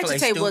 And But the Ratchet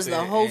Tape was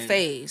the whole and-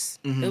 phase.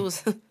 It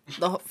was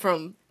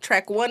from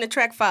track 1 to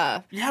track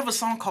 5. You have a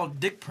song called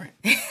Dick Print.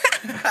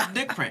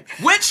 Dick Print.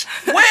 Which,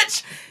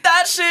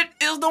 that shit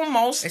is the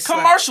most It's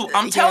commercial. like-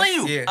 I'm telling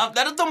you. Yeah.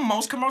 That is the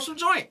most commercial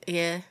joint.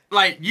 Yeah.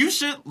 Like, you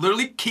should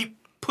literally keep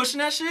pushing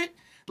that shit.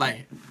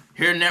 Like,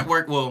 here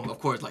network, well, of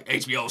course, like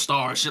HBO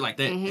Star, shit like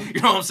that.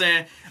 You know what I'm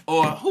saying?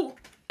 Or who?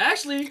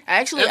 Actually, if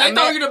I they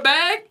throw met- you the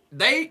bag,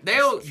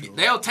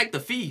 they'll take the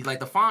fee, like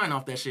the fine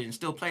off that shit and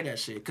still play that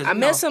shit. Cause, I you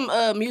met know,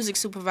 some music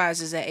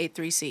supervisors at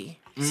A3C.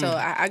 So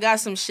I got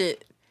some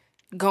shit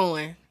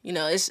going. You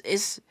know,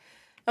 it's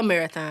a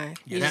marathon.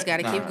 You just got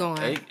to keep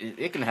going.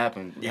 It can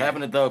happen. It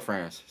happened to Doug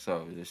France.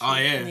 So. Oh,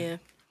 yeah.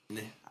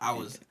 Yeah. I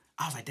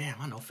was like, damn,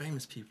 I know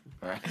famous people.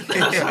 Right.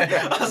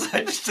 I was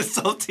like, this shit's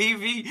on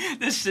TV.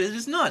 This shit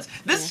is nuts.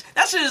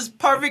 That shit is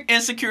perfect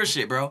insecure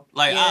shit, bro.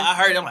 Like I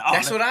heard it, I'm like, oh,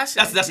 That's what I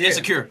said. That's Yeah.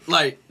 insecure.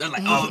 Like that's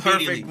like oh,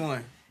 immediately. Perfect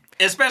one.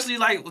 Especially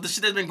like with the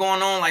shit that's been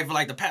going on, like for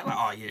like the past, like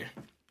oh yeah.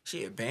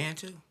 She a band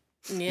too.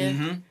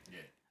 Yeah.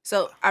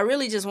 So I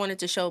really just wanted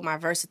to show my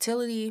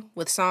versatility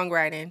with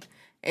songwriting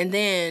and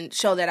then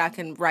show that I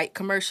can write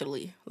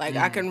commercially. Like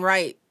I can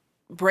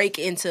break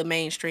into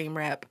mainstream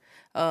rap.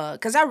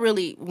 Cause I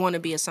really want to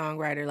be a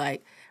songwriter.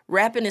 Like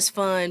rapping is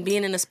fun,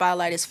 being in the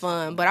spotlight is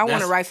fun, but I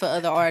want to write for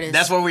other artists.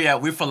 That's where we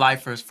at. We're for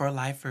lifers.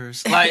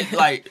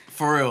 Like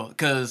for real.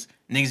 Cause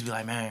niggas be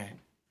like, man,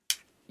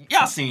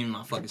 y'all seen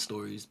my fucking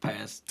stories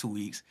past 2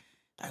 weeks.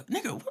 Like,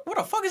 nigga, where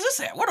the fuck is this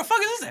at? Where the fuck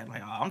is this at?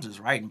 Like, oh, I'm just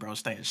writing, bro,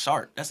 staying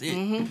sharp. That's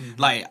it.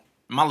 Like,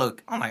 I'm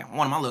like,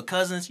 one of my little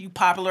cousins, you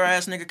popular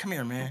ass nigga, come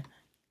here, man.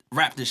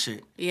 Rap this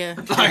shit. Yeah.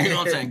 Like, you know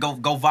what I'm saying? Go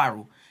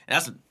viral.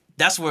 And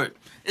that's where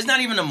it's not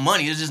even the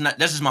money. It's just that's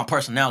just my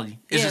personality.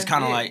 It's just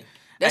kind of like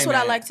That's hey, what I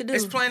man, like to do.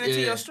 It's playing into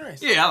Yeah. your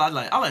strengths. Yeah,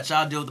 I'll let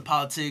y'all deal with the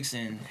politics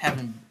and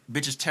having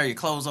bitches tear your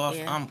clothes off.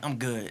 Yeah. I'm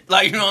good.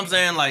 Like, you know what I'm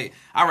saying? Like,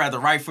 I'd rather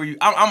write for you.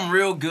 I'm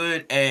real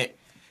good at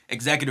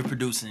executive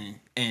producing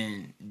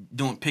and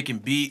picking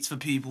beats for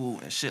people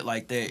and shit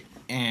like that.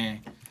 And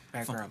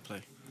Background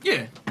play.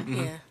 yeah,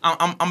 Yeah.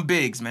 I'm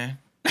bigs, man.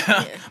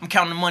 I'm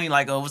counting the money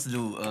like what's the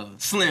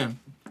dude? Slim.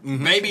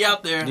 Baby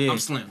out there, Yeah. I'm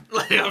Slim.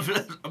 Like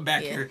I'm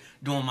back Yeah. here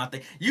doing my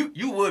thing.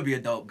 You would be a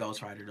dope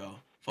ghostwriter though.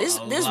 For This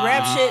a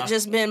rap lot. shit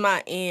just been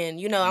my end.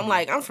 You know, I'm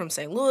like, I'm from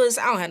St. Louis.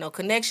 I don't have no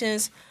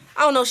connections.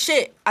 I don't know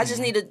shit. I just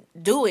need to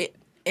do it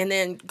and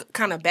then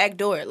kind of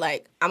backdoor it.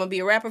 Like, I'm going to be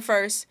a rapper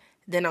first,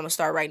 then I'm going to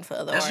start writing for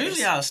other That's artists.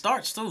 usually how it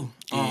starts too.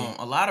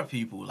 A lot of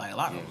people, like a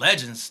lot of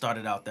legends,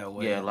 started out that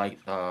way. Yeah, like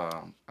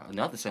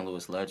another St.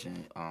 Louis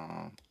legend,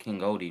 King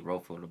Odie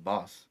wrote for The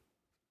Boss.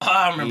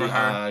 I remember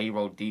her. He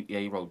wrote deep. Yeah,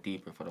 he wrote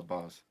deeper for The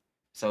Boss.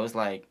 So it's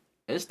like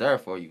it's there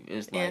for you.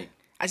 It's Yeah. like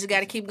I just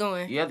got to keep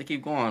going. you have to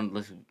keep going.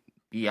 Let's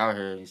be out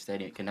here and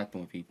steady connecting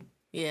with people.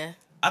 Yeah.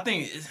 I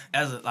think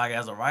as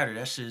a writer,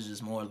 that shit is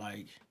just more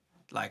like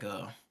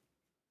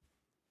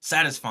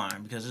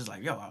satisfying because it's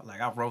like, yo,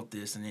 I wrote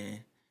this and then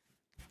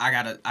I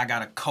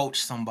gotta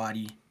coach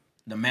somebody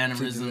the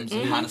mannerisms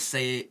and how to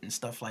say it and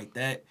stuff like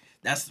that.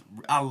 That's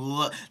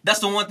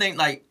the one thing,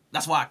 like,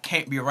 that's why I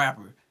can't be a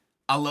rapper.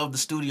 I love the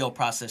studio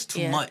process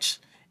too much.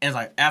 And it's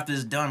like after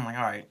it's done, I'm like,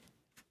 all right,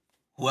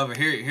 whoever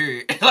hear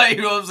it. Like,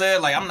 you know what I'm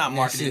saying? Like, I'm not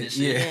marketing this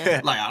shit.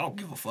 Yeah. Like, I don't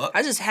give a fuck.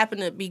 I just happen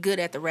to be good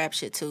at the rap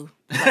shit too.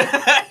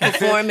 Like,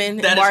 performing,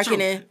 That and is true.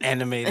 marketing.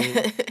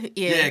 Animated.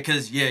 Yeah,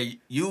 because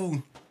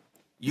you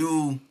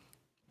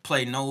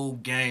play no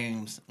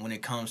games when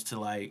it comes to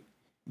like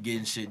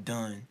getting shit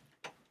done.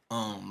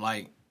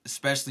 Like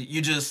especially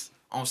you just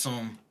on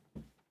some.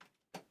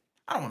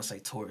 I don't want to say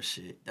tourist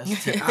shit.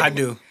 That's typical. I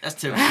do. That's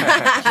typical.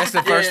 That's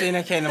the first thing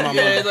that came to my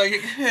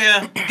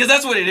mind. Because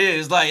that's what it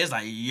is. Like it's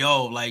like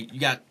yo, like you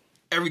got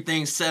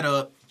everything set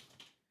up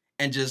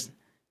and just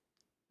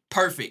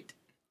perfect.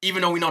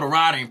 Even though we know the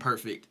ride ain't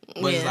perfect,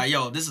 but it's Yeah. like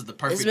yo, this is the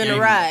perfect. It's been a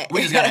game. ride.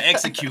 We just gotta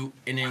execute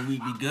and then we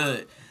be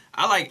good.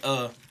 I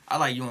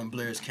like you and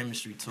Blair's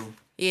chemistry too.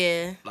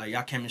 Yeah. Like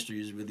y'all chemistry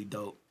is really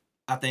dope.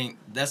 I think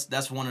that's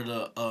one of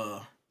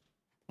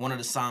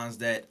the signs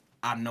that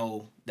I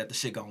know that the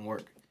shit gonna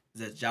work. Is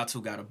that y'all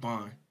two got a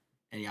bond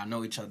and y'all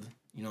know each other.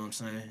 You know what I'm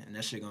saying? And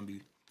that shit gonna be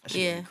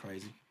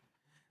crazy.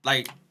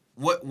 Like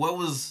what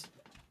was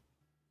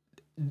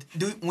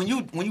when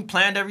you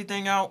planned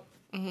everything out?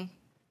 Mhm.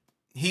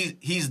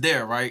 He's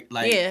there, right?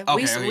 Like Yeah.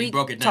 okay, we you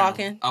broke it down.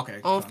 talking.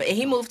 Okay.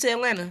 He moved to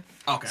Atlanta.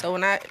 Okay. So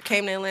when I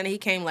came to Atlanta, he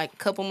came like a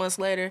couple months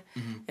later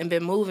and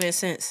been moving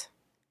since.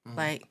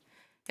 Like,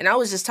 and I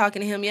was just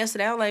talking to him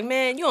yesterday. I was like,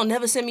 man, you don't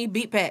never send me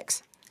beat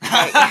packs.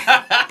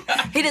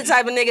 He the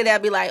type of nigga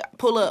that be like,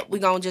 pull up, we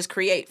gonna just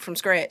create from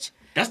scratch.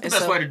 That's the And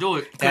best so- way to do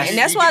it. And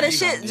that's why the he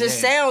shit gonna-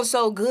 just yeah. sounds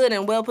so good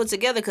and well put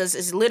together because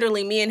it's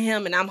literally me and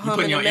him and I'm humming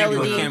putting the your input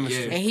melody in,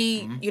 chemistry. yeah. and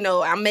he, you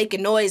know, I'm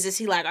making noises.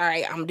 He like, all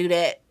right, I'm gonna do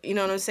that. You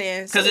know what I'm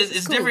saying? So Because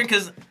it's cool. different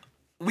because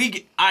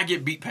I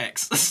get beat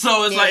packs.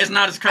 So it's Yeah. like, it's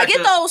not as I cracked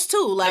get up. those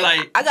too.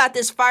 Like I got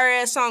this fire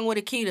ass song with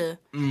Akita.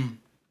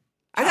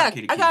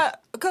 I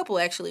got a couple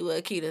actually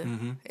with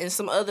Akita and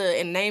some other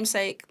and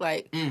namesake.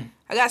 Like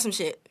I got some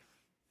shit.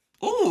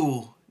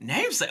 Ooh,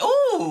 namesake.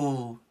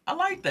 Ooh, I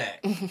like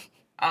that.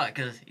 I like,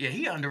 cause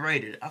he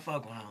underrated. I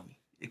fuck with homie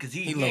because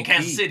he in low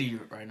Kansas key. City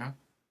right now,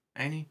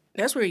 ain't he?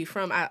 That's where you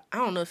from. I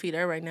don't know if he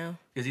there right now.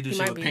 Because he do He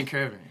shit might with be. Pink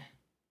Caravan.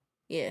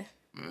 Yeah.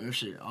 Man, that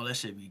shit, all that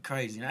shit be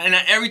crazy. And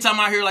every time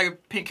I hear like a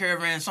Pink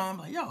Caravan song, I'm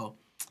like, yo,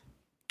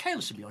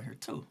 Kayla should be on here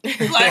too.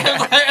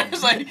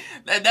 it's like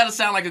that'll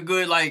sound like a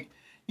good like.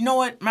 You know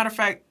what? Matter of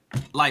fact,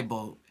 light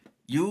bulb.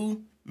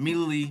 You,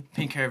 Mealy,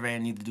 Pink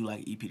Caravan need to do like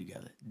an EP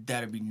together.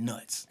 That'd be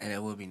nuts. And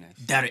that would be nice.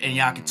 And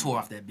y'all can tour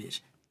off that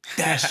bitch.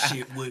 That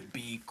shit would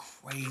be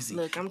crazy.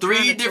 Look, I'm 3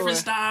 trying to different tour.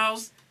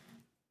 styles.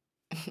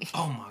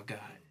 Oh my god.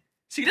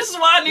 See, this is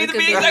why I need Look to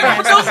at be me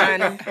executive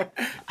producer.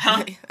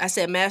 masterminding. I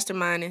said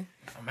masterminding,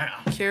 Oh, man.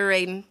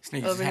 curating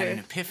Niggas over had an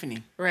here.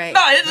 epiphany. Right.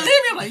 No, it just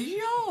hit me. I'm like,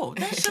 yo,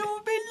 that shit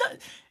would be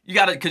nuts. You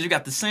got it, because you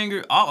got the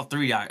singer. All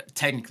three are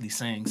technically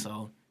sing,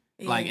 so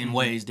like in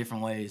ways,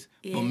 different ways.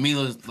 Yeah. But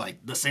Mila's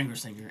like the singer,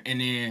 and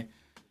then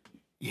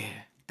yeah,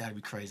 that'd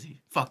be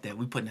crazy. Fuck that,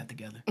 we putting that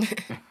together.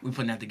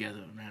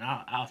 Man.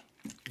 I'll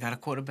Got a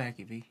quarterback,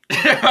 you be. all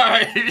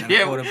right,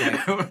 yeah.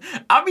 quarterback.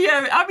 I'll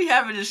be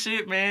having this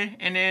shit, man,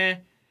 and then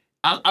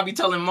I'll be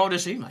telling Mo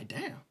this shit. He's like,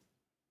 damn,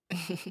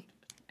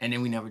 and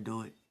then we never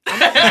do it.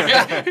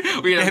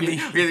 we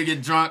either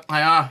get drunk,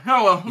 like,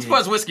 oh well, let's put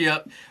this whiskey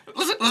up.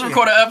 Let's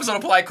record an episode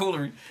of Polite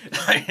Coolery.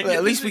 Well,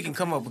 at least we can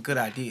come up with good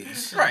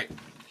ideas. Right.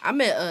 I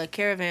met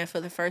Caravan for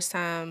the first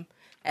time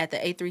at the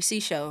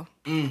A3C show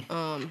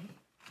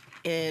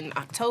in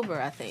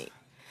October, I think.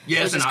 Yeah,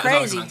 Which is it's always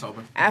crazy. in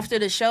October. After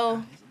the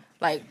show,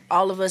 like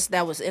all of us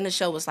that was in the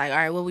show was like, all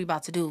right, what we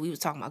about to do? We was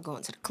talking about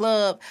going to the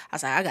club. I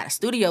was like, I got a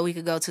studio we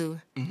could go to.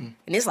 And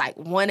it's like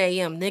 1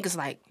 a.m. Niggas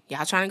like,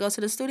 y'all trying to go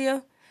to the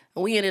studio?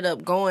 And we ended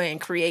up going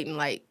and creating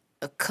like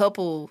a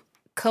couple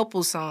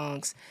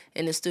songs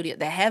in the studio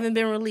that haven't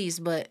been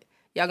released, but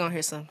y'all gonna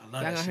hear some. Y'all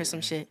that gonna hear shit, some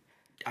man. shit.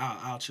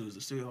 I'll choose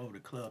the studio over the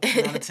club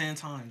 10 out of 10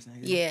 times, nigga.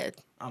 Yeah.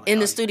 I'm like, In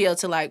oh, the studio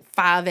till like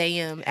 5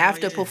 a.m.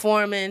 after yeah.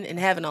 performing and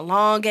having a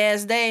long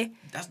ass day.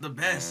 That's the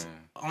best.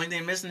 Only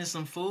thing missing is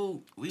some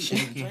food. We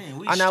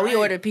Oh no, we straight.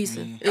 ordered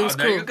pizza. It was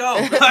there cool. you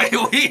go. Like,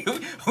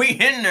 we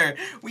in there.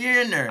 We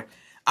in there.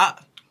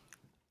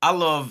 I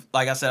love,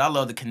 like I said, I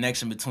love the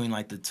connection between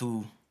like the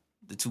two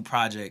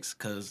projects,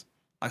 because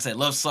like I said,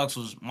 Love Sucks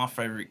was my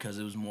favorite because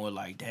it was more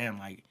like, damn,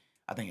 like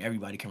I think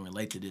everybody can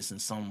relate to this in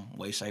some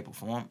way, shape, or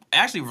form. I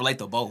actually relate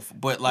to both,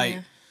 but like,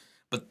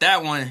 but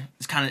that one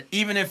is kind of,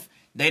 even if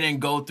they didn't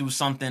go through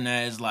something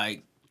as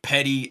like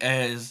petty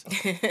as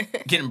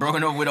getting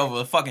broken over with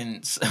over a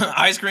fucking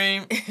ice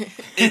cream,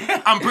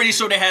 I'm pretty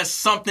sure they had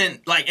something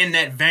like in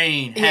that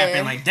vein happen.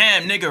 Yeah. Like,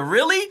 damn, nigga,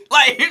 really?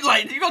 Like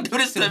you gonna do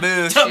this to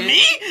bullshit.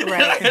 me?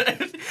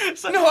 Right.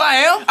 So, You know who I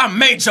am? I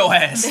made your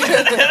ass.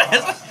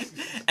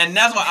 And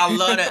that's why I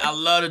love that. I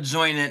love the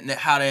joint and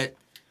how that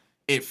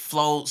it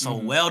flowed so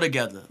well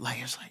together.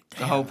 Like, it's like, damn.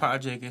 The whole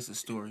project is a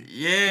story.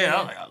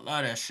 Yeah, I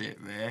love that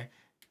shit, man.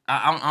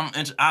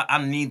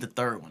 I need the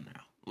third one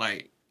now.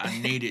 Like, I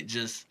need it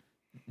just.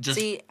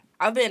 See,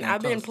 I've been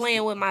close.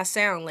 playing with my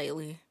sound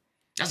lately.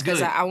 That's good.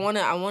 Cause I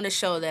wanna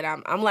show that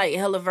I'm like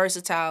hella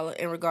versatile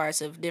in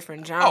regards of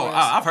different genres. Oh,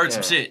 I've heard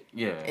some shit.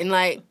 Yeah. and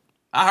like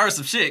I heard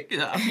some shit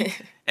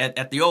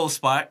at the old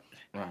spot.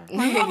 Right.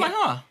 I'm like,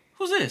 huh?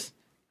 Who's this?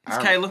 It's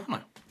I- Kayla.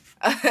 I'm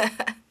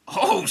like,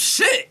 oh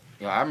shit!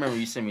 Yo, I remember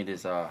you sent me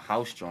this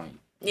house joint.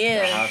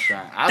 yeah. House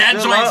joint. That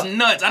joint's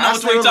nuts. I know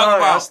what you're talking I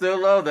about.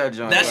 still love that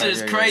joint. That right shit's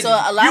there, crazy. So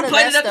a lot you of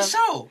played it that at the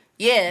stuff- show.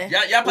 Yeah.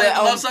 Y'all played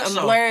the Love Sucks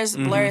show.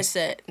 Blur's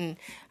set. And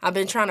I've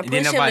been trying to And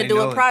then push him nobody to do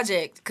know a it.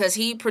 project because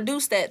he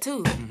produced that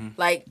too.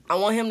 Like, I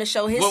want him to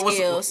show his What's-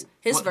 skills,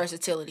 his what-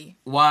 versatility.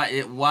 Why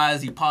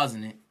is he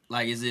pausing it?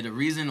 Like, is it a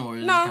reason or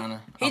is it kind No,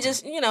 of? he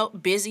just,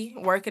 busy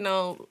working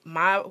on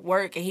my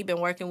work, and he been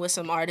working with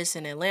some artists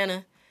in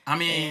Atlanta. I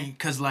mean,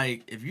 cause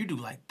like if you do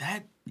like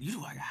that, you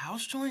do like a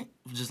house joint,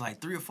 just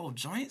like 3 or 4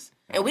 joints.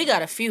 And we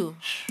got a few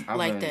I've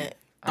like been- that.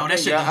 Throw I've that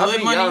been shit yell- to I've hood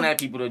been money. yelling at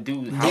people to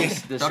do house, Throw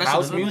this that shit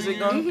house to music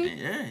hood though. money.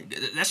 Yeah,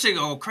 that shit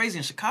go crazy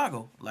in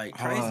Chicago, like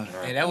crazy.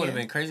 Hey, that would have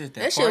been crazy if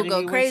That shit would party go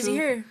we went crazy to.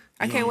 here.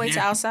 I can't wait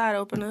till yeah. outside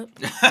open up.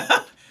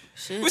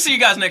 Shit. We'll see you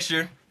guys next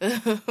year.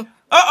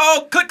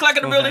 Uh-oh, click clack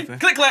in the Don't building. happen.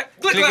 Click clack,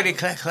 click clack. Clickety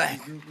clack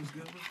clack.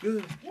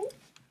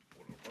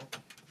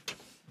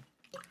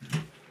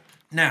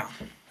 Now,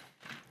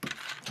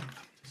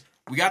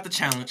 we got the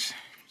challenge.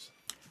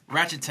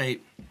 Ratchet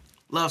Tape,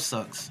 Love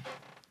Sucks.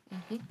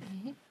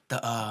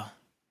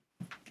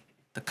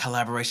 The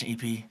collaboration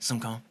EP, soon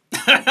come.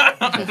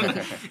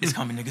 It's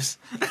coming, niggas.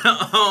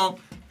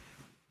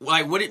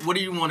 like what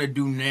do you want to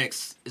do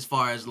next? As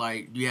far as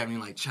like, do you have any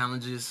like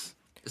challenges?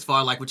 As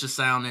far as like with your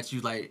sound that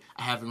you like,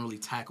 I haven't really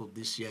tackled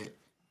this yet,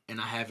 and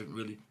I haven't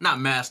really not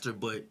mastered,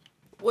 but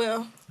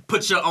Well,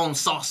 put your own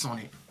sauce on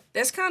it.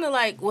 that's kind of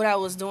like what I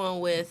was doing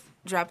with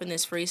dropping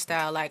this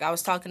freestyle. Like, I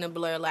was talking to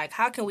Blur, like,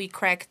 how can we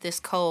crack this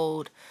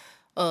code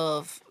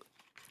of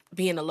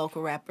being a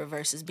local rapper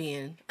versus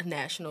being a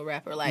national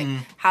rapper? Like,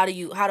 how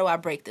do I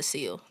break the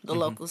seal, the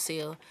local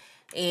seal?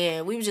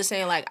 And we were just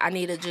saying, like, I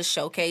need to just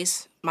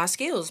showcase my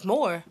skills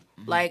more.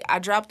 Like, I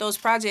dropped those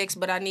projects,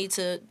 but I need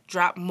to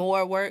drop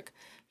more work,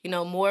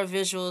 more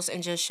visuals,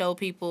 and just show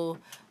people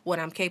what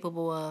I'm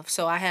capable of.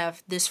 So I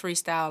have this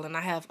freestyle, and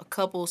I have a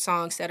couple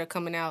songs that are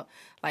coming out,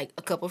 like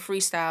a couple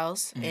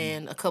freestyles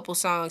and a couple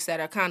songs that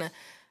are kind of,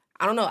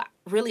 I don't know,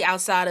 really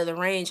outside of the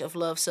range of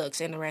Love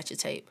Sucks and the Ratchet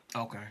Tape.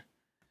 Okay.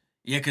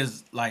 Yeah,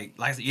 cause like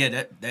I said,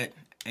 yeah, that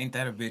Ain't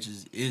That a Bitch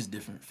is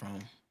different from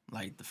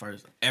like the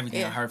first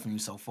everything I heard from you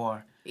so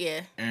far.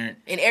 Yeah. And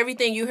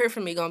everything you hear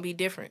from me gonna be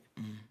different.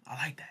 I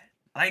like that.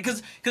 Like,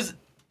 cause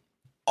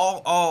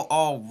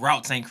all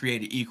routes ain't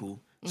created equal.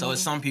 So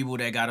it's some people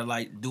that gotta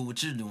like do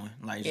what you're doing.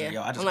 Like, Yeah.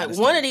 yo, I just I'm like,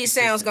 gotta one stay of these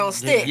sounds gonna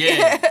consistent. stick.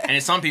 Yeah. And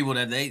it's some people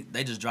that they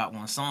just drop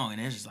one song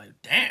and it's just like,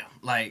 damn.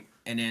 Like,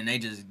 and then they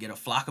just get a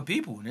flock of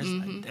people and it's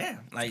like, damn.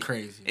 Like,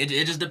 Crazy. It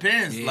just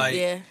depends. Yeah. Like,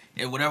 Yeah.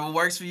 if whatever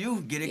works for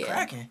you, get it Yeah.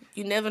 cracking.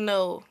 You never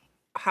know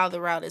how the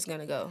route is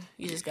gonna go.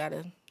 You just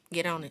gotta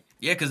get on it.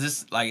 Yeah, cause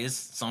it's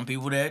some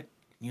people that,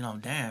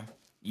 damn.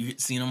 You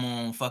seen them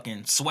on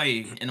fucking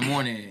Sway in the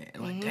morning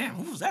and like, damn,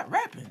 who was that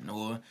rapping?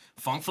 Or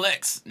Funk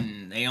Flex,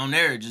 and they on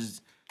there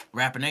just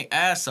rapping their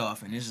ass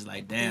off, and it's just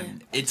like, damn,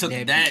 it took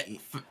that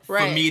for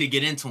Right. me to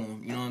get into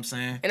them. You know what I'm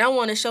saying? And I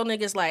want to show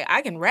niggas like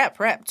I can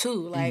rap too.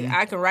 Like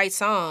I can write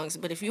songs,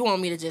 but if you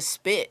want me to just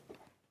spit,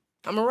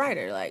 I'm a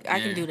writer. Like I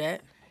can do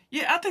that.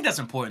 Yeah, I think that's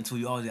important too.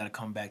 You always gotta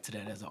come back to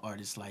that as an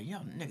artist. Like, yo,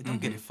 nigga,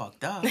 don't get it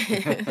fucked up.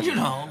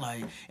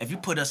 Like if you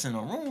put us in a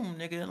room,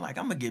 nigga, like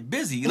I'm gonna get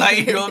busy. Like,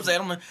 you know what I'm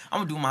saying? I'm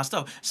gonna do my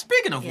stuff.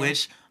 Speaking of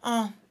which,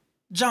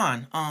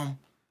 John, I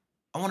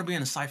want to be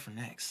in a cypher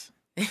next.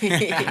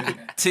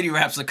 Titty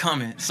raps are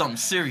coming, something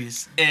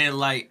serious, and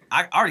like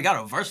I already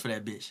got a verse for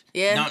that bitch.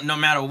 Yeah. No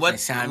matter what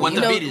sound-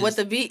 the beat is. what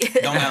the beat.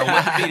 Don't matter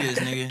what the beat is,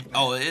 nigga.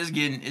 Oh, it's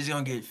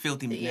gonna get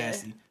filthy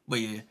nasty. But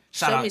yeah,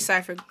 shout Show out. me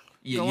Cypher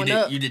Yeah, going you did.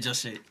 up. You did your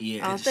shit.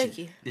 Yeah. Oh, Did your thank shit.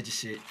 you. Did your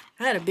shit.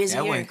 I had a busy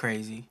That year. went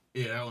crazy.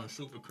 Yeah, that was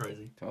super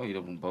crazy. Told you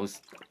the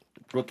most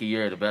rookie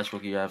year, the best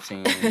rookie year I've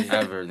seen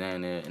ever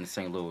than in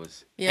St.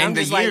 Louis. Yeah, I'm And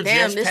the just like, year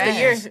damn, just this the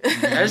year.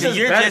 passed. That's The just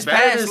year just better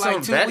passed, than like,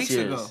 some 2 vet weeks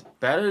years. ago.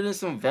 Better than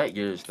some vet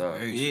years, though.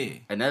 Yeah.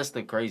 And that's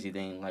the crazy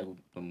thing. Like,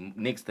 the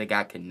Knicks, they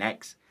got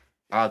connects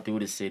all through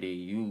the city.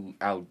 You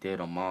outdid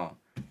them all.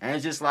 And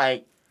it's just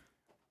like,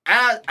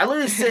 I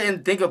literally sit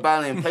and think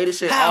about it and play this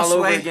shit all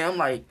over Houseway. again. I'm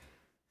like,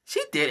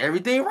 she did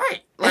everything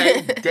right.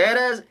 Like, dead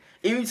ass.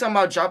 Even talking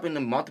about dropping the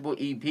multiple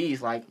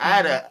EPs, like, I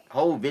had a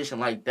whole vision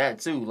like that,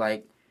 too.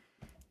 Like,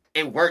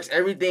 it works.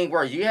 Everything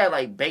works. You had,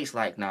 like, bass,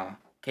 like, nah,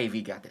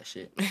 KV got that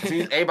shit.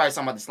 Everybody's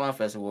talking about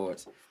the Slumfest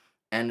Awards.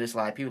 And it's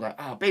like, people like,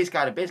 oh, bass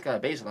got it, bass got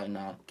it. Bass is like,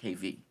 nah,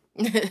 KV.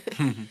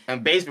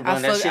 And bass been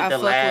running that shit the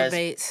with last...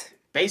 Bates.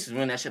 Bass was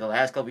running that shit the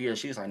last couple years.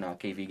 She was like, nah,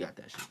 KV got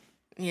that shit.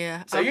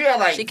 Yeah. So you had,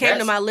 like... She came to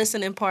that's- my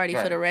listening party for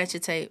Right. the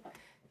Ratchet Tape,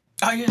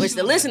 Oh yeah. which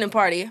the listening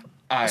party was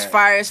Alright.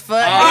 fire as fuck.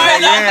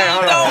 Yeah,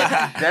 hold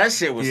on. That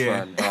shit was Yeah.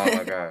 fun. Oh,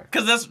 my God.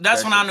 Cause that's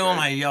That when I shit knew I'm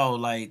crazy. like, yo,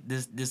 like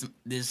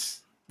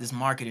this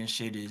marketing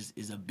shit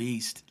is a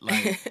beast.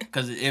 Like,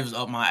 cause it was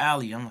up my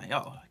alley. I'm like,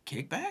 yo,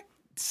 kickback?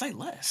 Say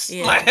less.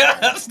 Yeah. Like,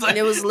 that's like, And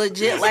it was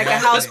legit like a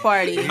house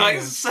party. like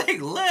say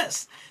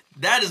less.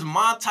 That is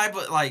my type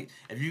of like.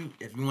 If you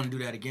want to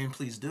do that again,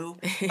 please do.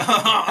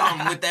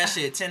 With that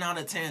shit, 10 out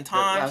of 10 I'm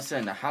times.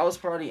 saying the house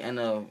party and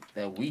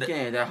that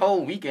weekend, that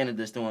whole weekend of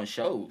just doing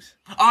shows.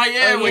 Oh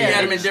yeah, Oh, where you yeah.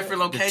 had them in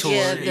different locations. tour,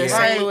 Yeah, Shit, the yeah. St.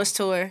 Right. Louis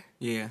tour.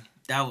 Yeah.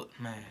 That was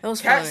man. That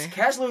was Cass, fun.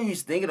 Cass literally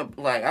was thinking of,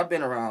 like, I've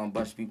been around a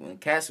bunch of people, and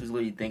Cass was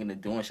literally thinking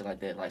of doing shit like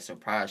that, like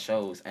surprise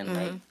shows, and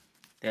like,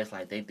 that's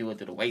like, they threw it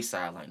to the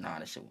wayside, like, nah,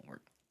 that shit won't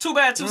work. Too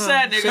bad, too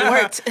sad, nigga. Shit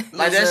worked.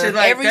 Like, that shit,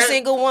 like, Every that,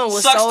 single one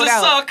was Sucks sold to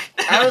out. suck.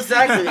 I was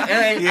exactly,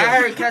 and Yeah. I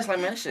heard Cass like,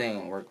 man, this shit ain't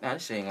gonna work. Nah,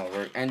 this shit ain't gonna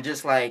work. And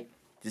just like,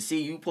 to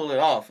see you pull it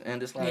off, and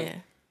just like, Yeah.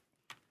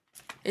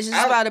 It's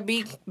just about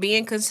to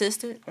being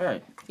consistent, all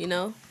right.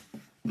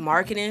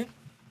 Marketing,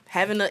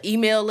 having an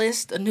email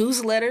list, a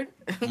newsletter,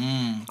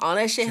 all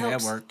that shit that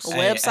helps. works. A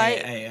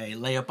website. Hey,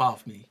 lay up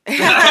off me. Like,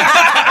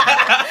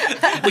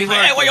 hey,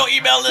 where your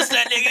email list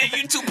at, nigga?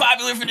 You too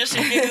popular for this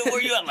shit, nigga.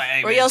 Where you at? Like,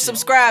 hey, Where man, your shit.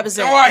 subscribers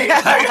at? Right.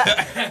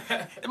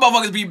 The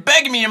motherfuckers be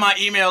begging me in my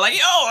email, like,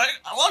 yo, I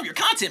love your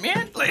content,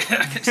 man.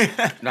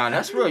 Like, Nah,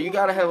 that's real. You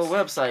gotta have a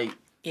website.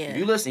 Yeah. If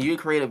you listen, you're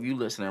creative, you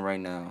listening right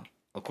now.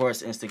 Of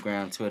course,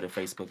 Instagram, Twitter,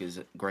 Facebook is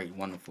great,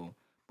 wonderful.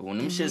 But when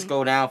them shits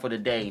go down for the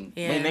day,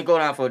 Yeah. when they go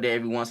down for a day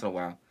every once in a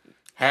while,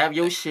 have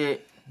your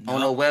shit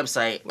on a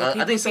website. Where I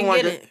people think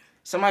can get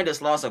somebody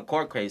just lost a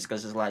court case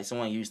because it's like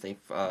someone used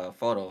a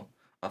photo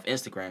of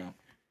Instagram.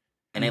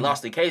 And they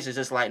lost the case. It's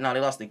just like, no, they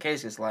lost the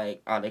case. It's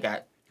like, oh, they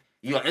got,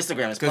 you on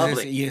Instagram, it's 'Cause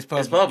public. it's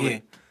It's public. yeah.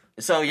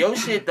 So your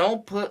shit,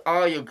 don't put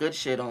all your good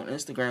shit on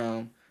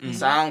Instagram,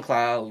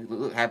 SoundCloud.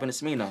 Look, happened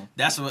to Smino.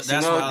 That's why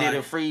Smino did like,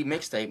 a free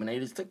mixtape and they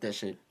just took that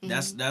shit.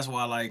 that's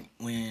why like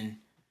when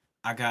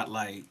I got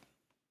like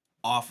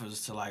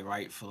offers to like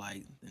write for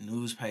like the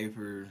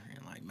newspaper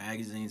and like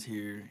magazines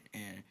here,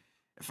 and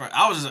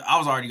I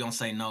was already gonna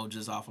say no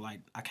just off of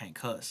like I can't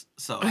cuss,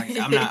 so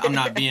I'm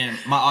not being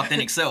my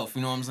authentic self.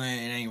 You know what I'm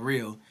saying? It ain't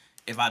real.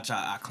 If I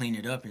clean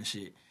it up and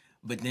shit.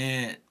 But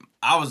then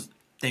I was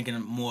thinking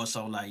more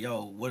so like,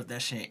 yo, what if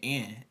that shit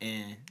end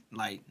and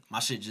like my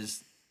shit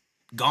just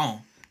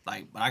gone?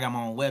 Like, but I got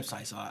my own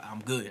website, so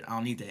I'm good. I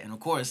don't need that. And of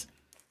course,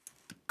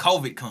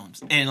 COVID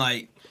comes and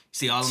like,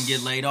 see all them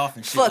get laid off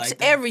and shit Fucks like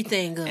that.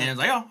 everything up. And it's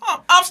like,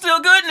 oh, I'm still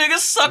good, niggas.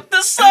 Suck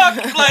the suck.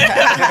 Like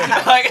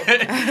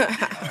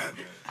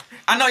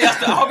I know y'all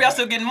still. I hope y'all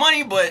still getting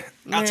money, but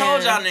I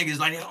told y'all niggas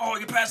like, oh,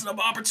 you're passing up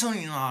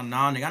opportunity. Nah,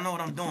 nigga, I know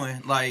what I'm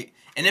doing. Like,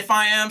 and if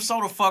I am, so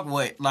the fuck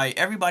what? Like,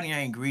 everybody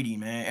ain't greedy,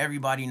 man.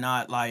 Everybody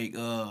not like,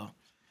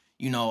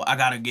 you know, I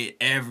gotta get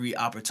every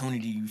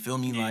opportunity. You feel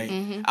me? Like,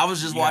 I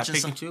was just watching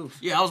some.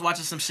 Yeah, I was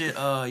watching some shit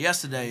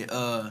yesterday.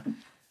 I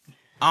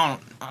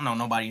don't know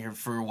nobody here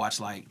for watch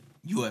like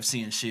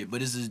UFC and shit,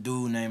 but it's this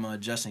dude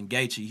named Justin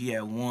Gaethje. He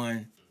had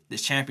won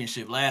this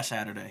championship last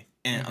Saturday,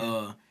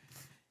 and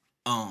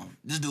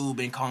this dude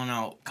been calling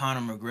out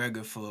Conor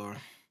McGregor for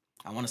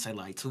I want to say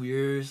like 2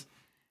 years,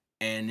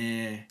 and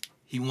then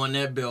he won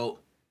that belt,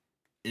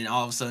 and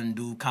all of a sudden,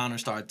 dude Conor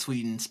started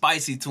tweeting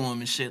spicy to him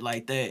and shit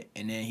like that,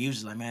 and then he was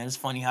just like, man, it's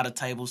funny how the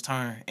tables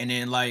turn, and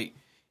then like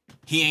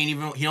he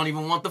don't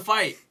even want the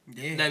fight.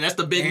 Yeah, that's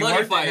the big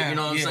money fight. You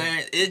know what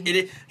I'm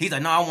saying? He's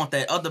like, no, I want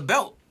that other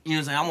belt. You know what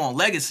I'm saying? I want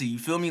legacy. You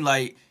feel me?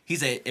 Like he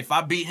said, if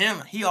I beat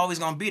him, he always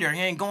gonna be there. He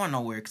ain't going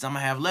nowhere because I'm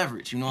gonna have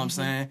leverage. You know what I'm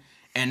saying?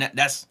 And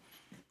that's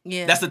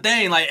the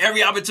thing. Like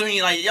every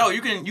opportunity, like yo,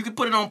 you can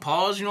put it on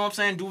pause. You know what I'm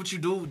saying? Do what you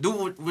do. Do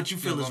what you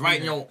feel is right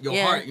in your heart. You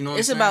know what I'm saying?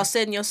 It's about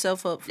setting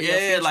yourself up for your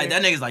future. Like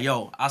that nigga's like,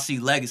 yo, I see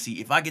legacy.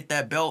 If I get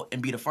that belt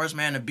and be the first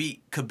man to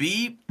beat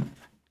Khabib,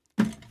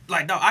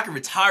 like, no, I can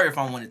retire if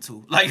I wanted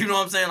to. Like, you know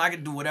what I'm saying? I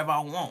can do whatever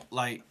I want.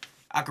 Like,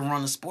 I can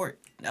run the sport.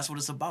 That's what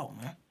it's about,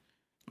 man.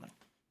 Like,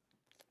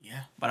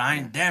 yeah. But I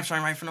ain't damn sure I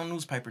ain't writing for no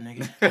newspaper,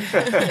 nigga.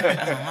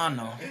 That's all I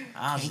know.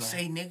 I can't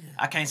say nigga.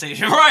 I can't say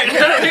you're right.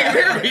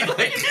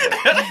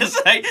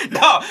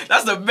 No,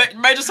 that's the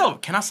major self.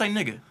 Can I say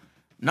nigga?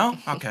 No?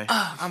 Okay.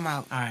 I'm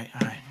out. All right.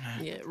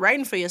 Yeah,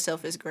 writing for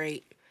yourself is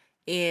great.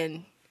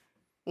 And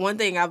one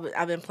thing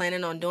I've been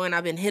planning on doing,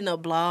 I've been hitting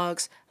up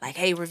blogs, like,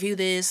 hey, review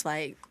this,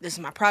 like, this is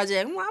my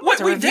project. I'm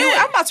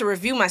about to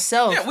review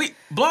myself. Yeah,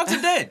 blogs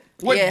are dead.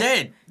 We're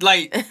dead.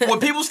 Like,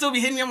 when people still be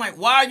hitting me, I'm like,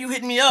 why are you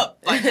hitting me up?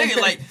 Like,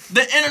 nigga, like,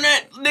 the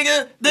internet,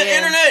 nigga, the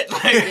internet.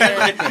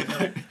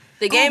 Like,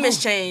 the game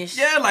has changed.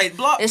 Yeah, like,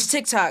 it's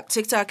TikTok.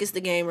 TikTok is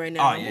the game right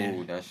now. Oh, yeah.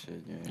 Ooh, that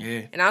shit,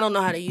 yeah. And I don't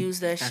know how to use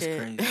that shit.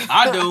 Crazy.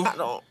 I do.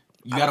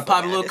 You got a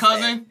popular little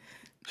cousin,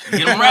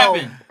 get them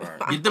rapping.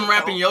 Get them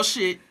rapping your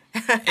shit.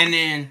 And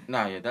then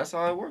that's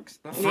how it works.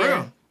 For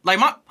real. Like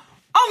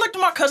I looked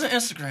at my cousin's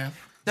Instagram.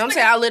 I'm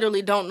saying I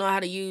literally don't know how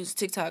to use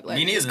TikTok. Like,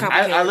 me neither.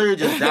 I literally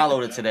just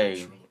downloaded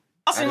today.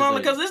 I seen my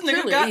because this nigga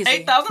really got easy.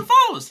 8,000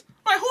 followers.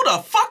 Like, who the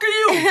fuck are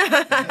you?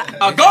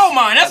 A gold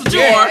mine. That's what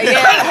you are.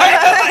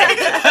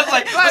 Yeah. That's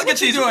like, let's get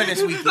these doing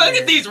this week. Let's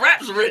get these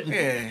raps written.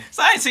 Yeah.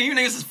 So I ain't seen you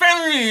niggas since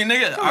family reunion,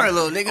 nigga. Come here,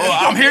 little nigga. Oh,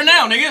 I'm here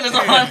now, nigga. That's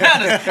all that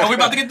matters. And we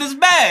about to get this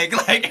bag.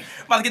 Like,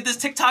 about to get this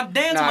TikTok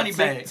dance money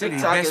bag.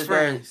 TikTok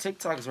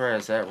is where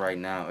it's at right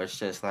now. It's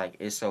just like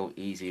it's so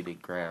easy to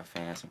grab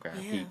fans and grab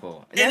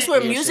people. And that's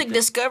where music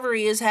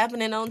discovery is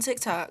happening on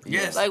TikTok.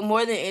 Yes. Like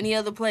more than any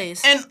other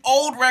place. And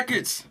old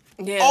records.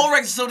 Yeah. Old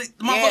records. So the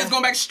motherfuckers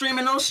going back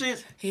streaming those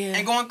shit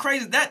and going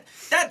crazy. That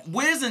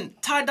Wiz and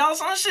Ty Dolla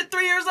 $ign shit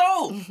 3 years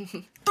old. 3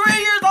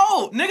 years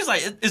old. Niggas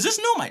like, is this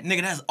new? Like,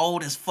 nigga, that's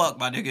old as fuck,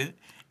 my nigga.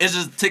 It's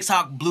just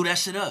TikTok blew that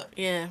shit up.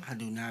 Yeah. I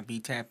do not be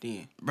tapped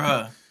in.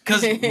 Bruh.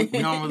 Because we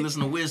don't really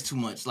listen to Wiz too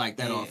much like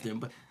that often.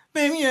 But,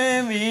 baby,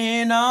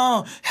 you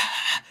know.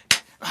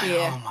 Like,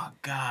 oh, my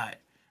God.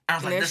 I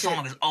was like, this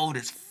song is old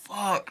as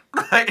fuck.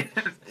 Like,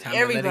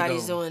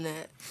 everybody's doing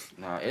that.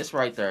 Nah, it's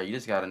right there. You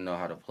just got to know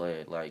how to play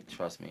it. Like,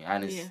 trust me.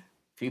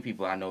 Few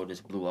people I know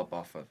just blew up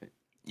off of it.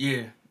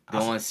 Yeah.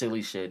 Doing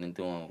silly shit and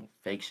doing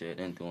fake shit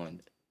and doing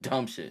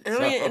dumb shit. I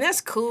mean, and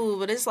that's cool,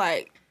 but it's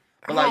like,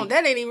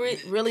 that ain't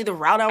even really the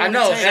route I want to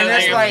know, take. and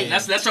that's like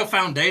that's your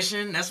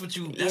foundation. That's what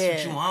you own.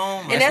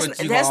 That's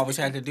what you always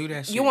have to do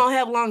that shit. You won't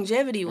have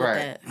longevity with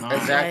that. No.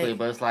 Exactly,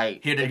 but it's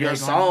like your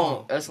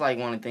song. That's like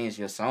one of the things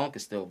your song can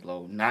still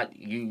blow. Not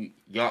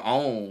your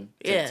own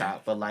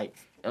TikTok, but like.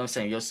 You know what I'm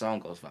saying? Your song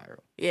goes viral.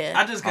 Yeah.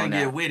 I just couldn't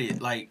get with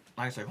it. Like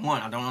I said,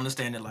 one, I don't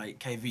understand it like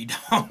KV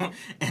don't.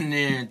 And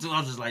then two, I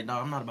was just like, no,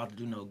 I'm not about to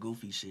do no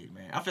goofy shit,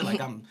 man. I feel like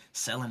I'm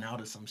selling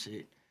out of some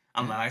shit.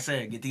 I'm like I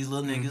said, get these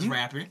little niggas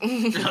rapping.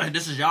 Like,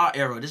 this is y'all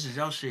era. This is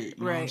y'all shit.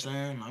 You know what I'm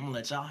saying? I'm gonna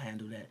let y'all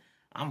handle that.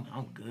 I'm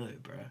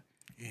good, bro.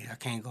 Yeah, I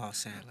can't go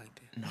outside like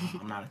that. No,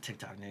 I'm not a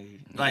TikTok nigga.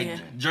 Like Yeah.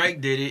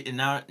 Drake did it, and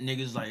now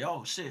niggas like,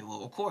 oh shit.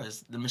 Well, of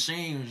course, the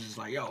machine was just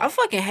like, yo. I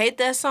fucking hate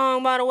that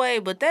song, by the way,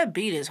 but that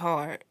beat is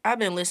hard. I've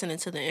been listening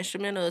to the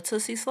instrumental of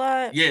Tootsie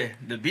Slide. Yeah,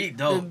 the beat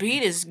dope. The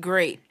beat is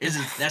great. It's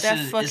just, that that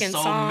shit fucking is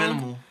so song.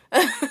 minimal.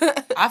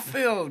 I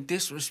feel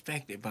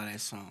disrespected by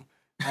that song.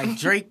 Like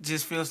Drake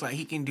just feels like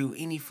he can do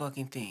any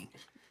fucking thing.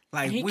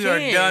 Like He we are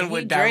can. done He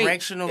with Drake.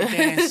 directional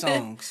dance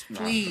songs.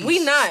 Please,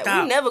 We not.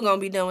 stop. We never gonna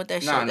be done with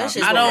that shit. Nah, That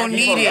shit's I gonna don't be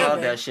need people it. love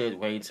forever. that shit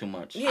way too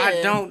much. Yeah.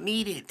 I don't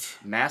need it.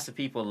 Massive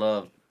people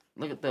love.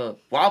 Look at the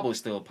wobble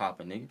still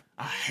popping, nigga.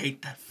 I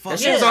hate that That fucking.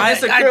 shit was on I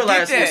Insecure get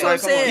last that. week.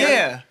 Like, come on, Yeah. man.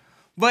 Yeah.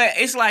 But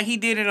it's like he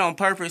did it on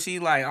purpose. He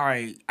like, all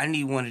right, I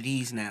need one of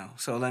these now.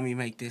 So let me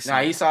make this. Nah,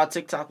 song. he saw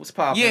TikTok was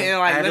popping. Yeah, and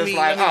like, and let just me-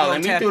 like, let me oh, go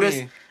let me tap do this.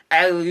 in.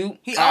 Alley-oop.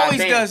 He always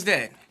bam. does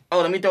that. Oh,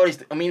 let me throw these.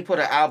 Let me put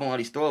an album on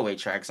these throwaway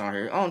tracks on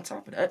here. On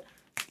top of that,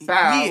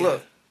 bow, Yeah.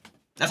 look.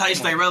 That's how you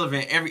stay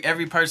relevant.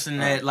 Every person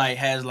that like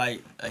has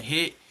like a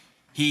hit,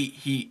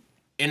 he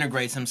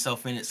integrates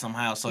himself in it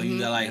somehow. So you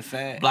got like Yeah,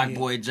 fact, Black yeah.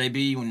 Boy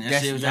JB when that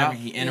That's- shit was yeah.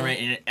 happening, he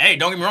integrated it. Hey,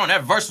 don't get me wrong,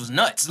 that verse was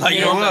nuts. Like you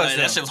Yeah, know it what I'm was, saying?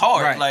 That though. shit was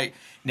hard. Right. Like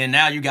then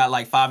now you got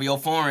like Fabio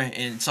Foreign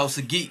and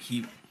Sosa Geek.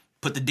 He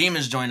put the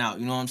Demons joint out.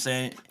 You know what I'm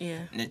saying? Yeah.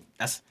 And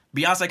that's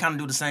Beyonce kind of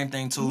do the same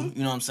thing too.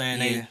 You know what I'm saying?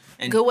 Yeah. They,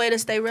 and Good way to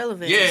stay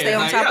relevant. yeah, Stay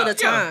on like, top yeah, of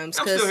the yeah, times.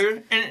 I'm still 'Cause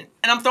here, and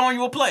I'm throwing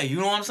you a play. You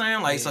know what I'm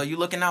saying? Like so, you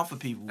looking out for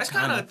people. That's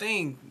kind of a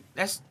thing.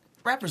 That's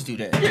rappers do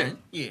that. Yeah.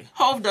 Yeah.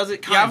 Hov does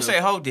it. Kind Yeah, I'm of.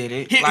 saying Ho did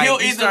it. He'll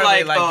either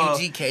started like,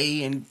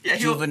 UGK and Yeah,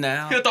 he'll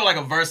Juvenile. throw like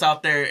a verse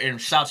out there and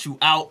shout you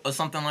out or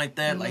something like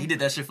that. Like he did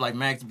that shit for like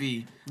Max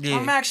B. Yeah.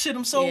 My Max shit,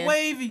 I'm so Yeah.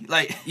 wavy.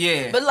 Like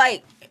Yeah. But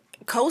like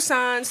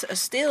cosigns are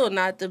still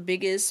not the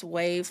biggest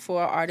wave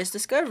for artist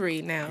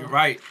discovery now. you're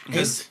right,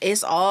 because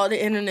It's all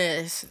the internet.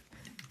 It's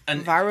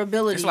And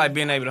virability. it's like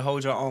being able to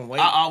hold your own weight.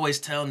 I always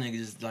tell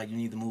niggas like you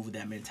need to move with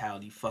that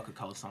mentality. Fuck a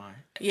cosign.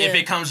 Yeah. If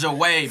it comes your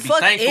way, be Fuck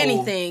thankful.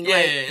 anything,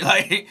 Yeah,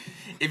 like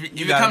if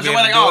it gotta comes be your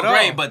way, able like to do oh it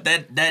great, all. but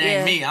that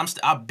Yeah. ain't me.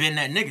 I've been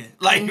that nigga.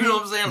 Like you know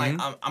what I'm saying?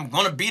 Like I'm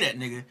gonna be that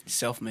nigga.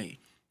 Self-made.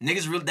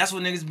 Niggas really, that's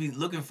what niggas be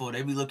looking for.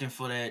 They be looking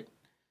for that,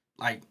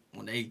 like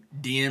when they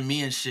DM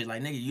me and shit.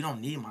 Like nigga, you don't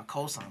need my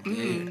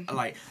cosign. Yeah.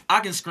 Like I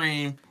can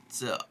scream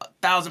to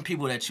 1,000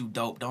 people that you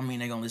dope. Don't mean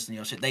they gonna listen to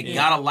your shit. They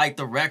gotta like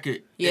the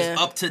record. Yeah.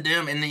 It's up to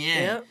them in the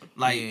end. Yep.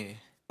 Like Yeah.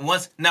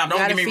 once now, don't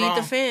gotta get me feed wrong.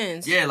 the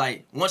fans. Yeah,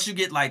 like once you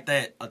get like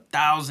that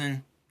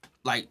 1,000,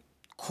 like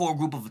core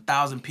group of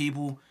 1,000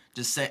 people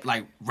just say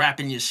like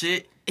rapping your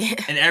shit,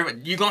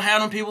 and you gonna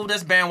have them people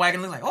that's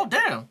bandwagon like, oh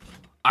damn,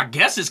 I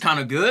guess it's kind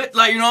of good.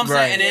 Like you know what I'm Right.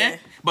 saying? And then,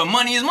 but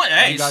money is money.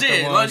 Hey You got the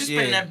shit, ones, well, you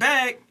spend yeah. that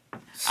bag.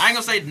 I ain't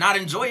gonna say not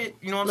enjoy it.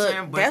 You know what I'm Look,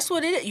 saying? But that's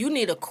what it is. You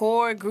need a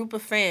core group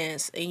of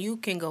fans, and you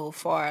can go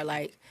far.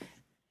 Like,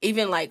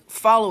 even like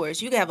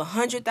followers, you can have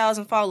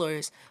 100,000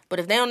 followers, but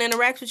if they don't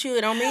interact with you,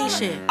 it don't mean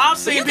shit. I've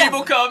seen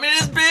people come in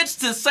this bitch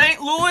to St.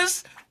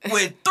 Louis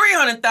with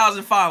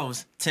 300,000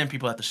 followers. 10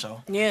 people at the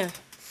show. Yeah.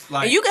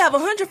 Like And you can have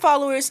 100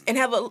 followers and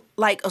have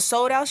a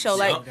sold out show.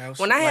 Like Yup.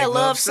 when I had Like Love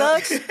Love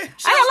Sucks,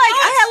 Sucks.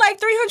 I had like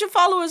 300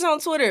 followers on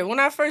Twitter when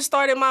I first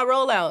started my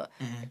rollout.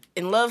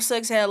 And Love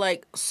Sucks had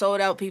like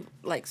sold out people,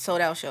 like sold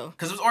out show.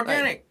 Cause it was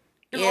organic.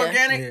 It was yeah.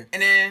 organic, Yeah.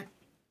 and then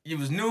it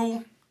was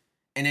new,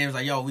 and then it was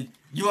like, yo,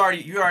 you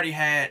already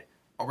had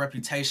a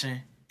reputation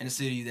in the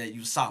city that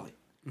you was solid,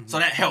 so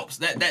that helps.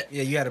 That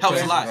Yeah, you had a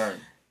helps a presence. lot. Right.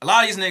 A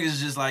lot of these niggas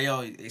just like,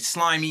 yo, they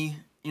slimy,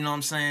 you know what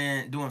I'm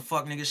saying, doing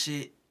fuck nigga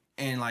shit,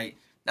 and like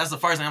that's the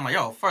first thing I'm like,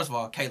 yo, first of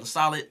all, Kayla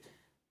solid,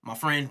 my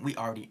friend, we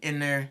already in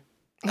there.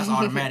 That's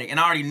automatic, and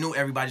I already knew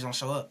everybody's gonna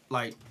show up.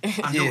 Like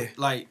I knew Yeah. it.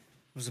 Like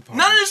Was a party.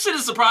 none of this shit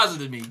is surprising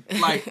to me.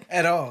 Like.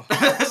 At all.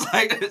 It's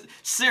like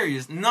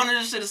serious. None of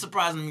this shit is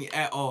surprising to me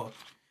at all.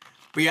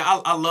 But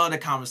yeah, I love the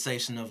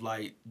conversation of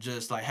like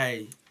just like,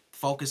 hey,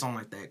 focus on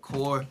like that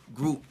core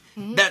group.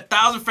 That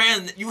 1,000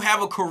 fans, you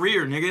have a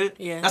career, nigga.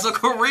 Yeah. That's a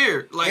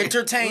career. Like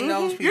Entertain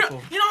those you people.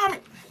 know, you know how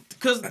many?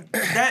 Because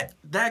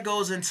that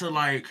goes into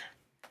like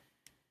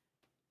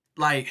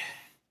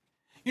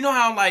you know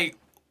how like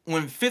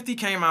when 50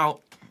 came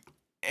out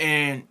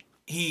and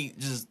he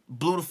just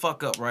blew the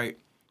fuck up, right?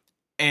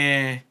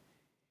 And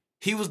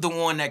he was the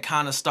one that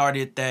kind of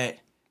started that.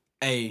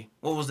 Hey,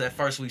 what was that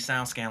first week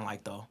sound scan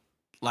like though?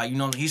 Like you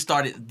know, he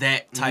started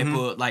that type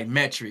of like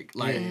metric.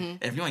 Like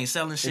if you ain't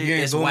selling shit, If you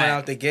ain't it's booming whack.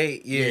 out the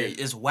gate, yeah.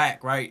 It's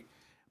whack, right?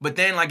 But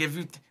then like if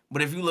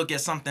you look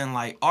at something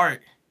like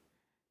art,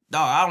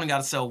 dog, I only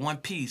gotta sell one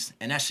piece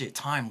and that shit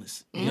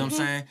timeless. You know what I'm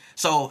saying?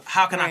 So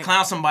how can I Right.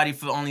 clown somebody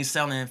for only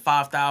selling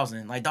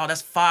 5,000? Like dog,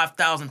 that's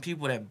 5,000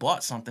 people that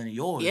bought something of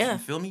yours. Yeah. You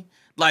feel me?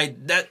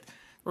 Like that.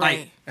 Right.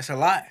 Like That's a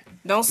lot.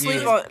 Don't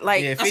sleep Yeah. on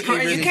like Yeah, 50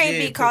 really you can't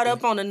did be caught put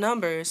up on the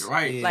numbers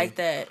Right. Yeah. like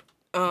that.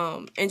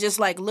 And just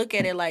like look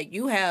at it like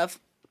you have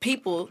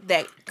people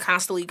that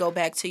constantly go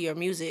back to your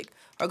music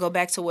or go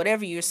back to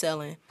whatever you're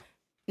selling.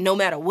 No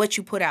matter what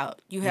you put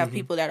out, you have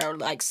people that are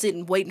like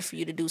sitting waiting for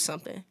you to do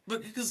something.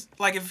 But because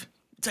like if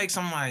take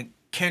something like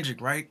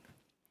Kendrick, right?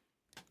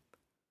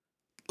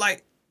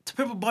 Like To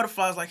Pimp a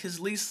Butterfly is like his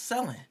least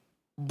selling.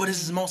 but it's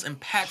his most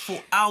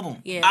impactful album.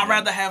 Yeah. I'd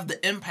rather have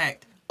the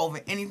impact over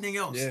anything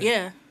else.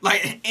 Yeah.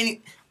 Like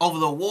over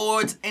the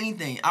awards,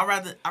 anything. I'd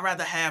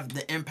rather have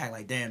the impact.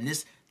 Like, damn,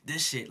 this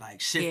shit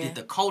like shifted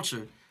the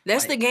culture.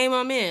 That's like, the game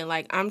I'm in.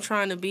 Like, I'm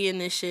trying to be in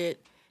this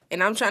shit,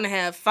 and I'm trying to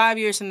have 5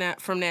 years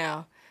from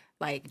now.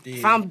 Like,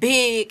 if I'm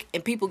big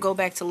and people go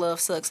back to Love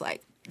Sucks,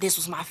 like, this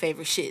was my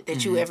favorite shit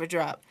that you ever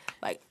dropped.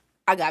 Like,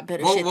 I got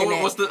better shit than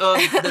that. What's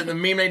the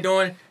meme they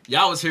doing?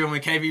 Y'all was here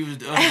when KB was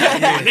doing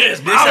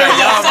this. Bro. how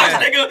y'all Sucks,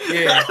 man. nigga.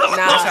 Yeah. Nah,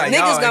 That's how y'all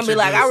niggas gonna be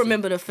like, I introduced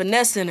remember the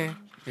Finesse Center.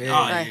 Yeah.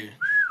 Oh, Like, yeah.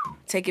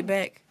 Take it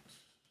back.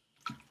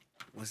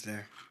 What's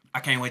there? I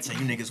can't wait till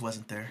you niggas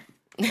wasn't there.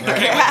 I can't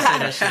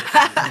wait to say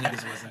that shit. You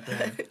niggas wasn't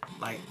there.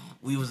 Like,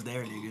 we was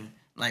there, nigga.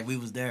 Like, we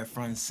was there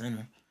front and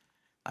center.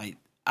 Like,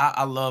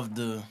 I love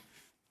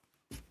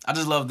I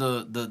just love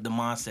the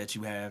mindset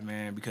you have,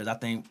 man, because I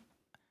think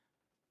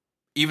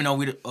even though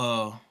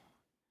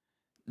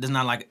there's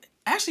not like,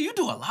 actually, you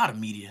do a lot of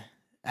media.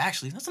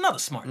 Actually, that's another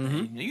smart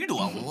thing. You do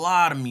a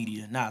lot of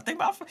media. Nah, think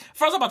about first.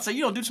 I'm about to say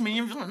you don't do too many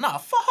interviews. Nah,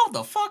 hold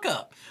the fuck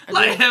up.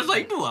 Like, it's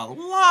like you do a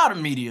lot of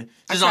media.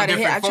 Just on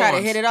different forms. I try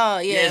to hit it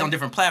all. Yeah. It's on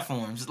different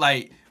platforms.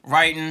 Like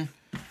writing,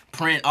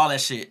 print, all that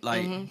shit.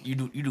 Like you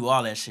do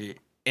all that shit,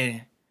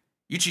 and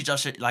you treat your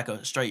shit like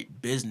a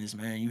straight business,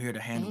 man. You here to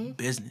handle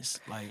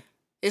business. Like,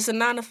 it's a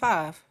 9 to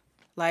 5.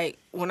 Like,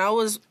 when I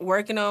was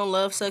working on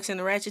Love Sucks and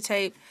the Ratchet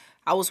Tape,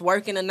 I was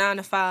working a 9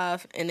 to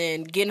 5 and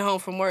then getting home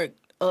from work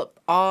up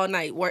all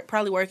night,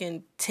 probably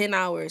working 10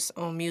 hours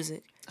on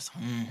music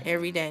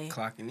every day.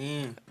 Clocking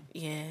in.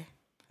 Yeah.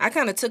 I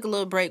kind of took a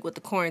little break with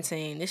the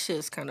quarantine. This shit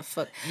was kind of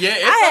fucked. yeah,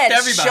 it I fucked had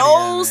everybody.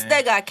 shows man.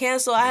 that got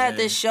canceled. I had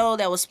this show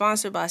that was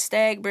sponsored by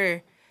Stag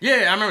Bear.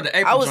 Yeah, I remember the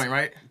April joint,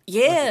 right?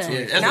 Yeah.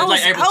 That's And I like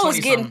was, April I was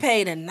 20 getting something.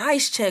 paid a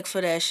nice check for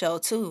that show,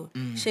 too.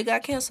 Shit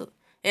got canceled.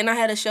 And I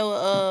had a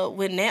show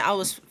with I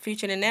was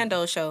featured in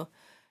Nando's show.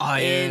 Oh,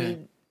 yeah.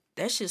 And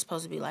that shit's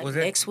supposed to be like Was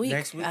that next week,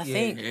 next week? I Yeah.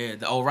 think. Yeah,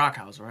 the old Rock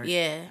House, right?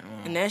 Yeah.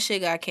 And that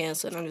shit got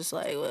canceled. I'm just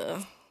like,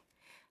 well,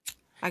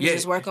 I can Yeah.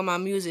 just work on my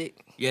music.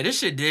 Yeah, this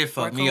shit did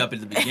fuck Work me on- up at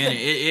the beginning.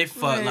 It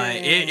fucked like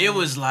it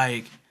was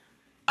like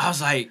I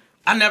was like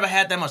I never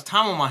had that much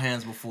time on my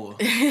hands before.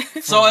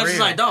 So it's just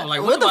like, dog,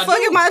 like What do the I fuck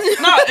do? am I doing?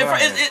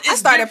 No, I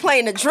started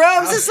playing the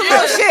drums and some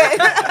more shit.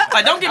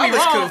 like don't get me I was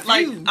wrong.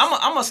 Like confused.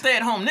 I'm a stay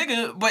at home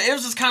nigga, but it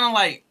was just kind of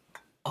like,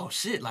 oh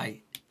shit,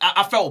 like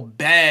I felt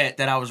bad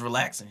that I was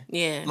relaxing.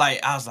 Yeah.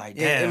 Like I was like,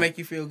 damn, It make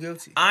you feel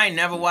guilty. I ain't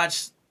never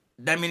watched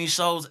that many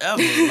shows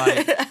ever.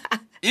 Like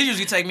it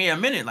usually take me a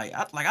minute. Like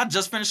I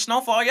just finished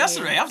Snowfall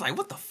yesterday. I was like,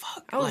 what the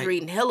fuck? I was Like,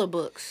 reading hella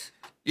books.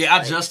 Yeah,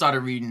 I just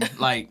started reading.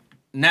 Like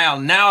now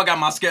I got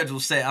my schedule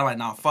set. I'm like,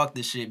 nah, fuck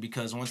this shit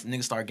because once the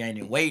niggas start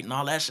gaining weight and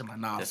all that shit, I'm like,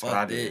 nah, That's what fuck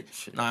I did. it.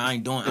 Shit. Nah, I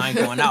ain't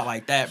going out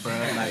like that, bro.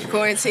 Like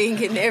Quarantine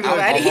getting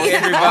everybody.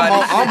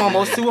 I'm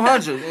almost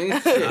 200.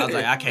 I was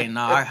like, I can't.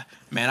 Nah,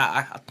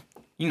 I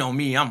you know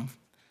me, I'm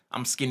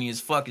skinny as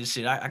fuck and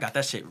shit. I got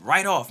that shit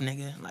right off,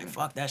 nigga. Like,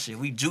 fuck that shit.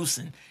 We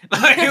juicing.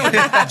 Like, we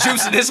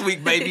juicing this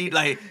week, baby.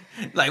 Like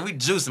we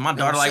juicing. My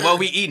daughter like, well,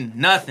 we eating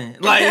nothing.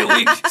 Like,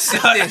 we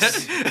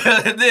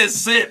this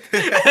sip.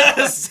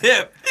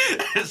 Sip.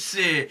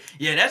 Shit.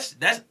 Yeah, that's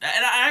and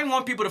I didn't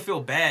want people to feel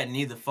bad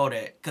neither for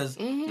that. Cause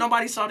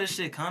nobody saw this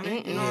shit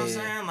coming. You know what I'm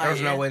saying? Like, There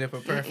was no way to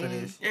prepare for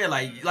this. yeah,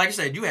 like you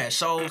said, you had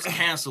shows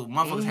canceled.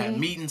 Motherfuckers had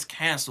meetings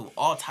canceled.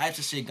 All types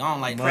of shit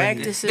gone. Like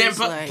Practices, Then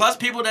like- plus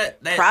people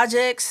that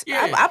Projects.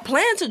 Yeah. I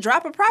planned to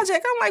drop a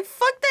project. I'm like,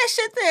 fuck that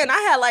shit then.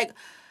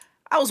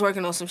 I was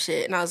working on some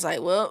shit and I was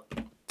like, well,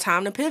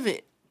 time to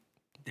pivot.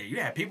 you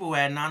had people who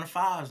had 9 to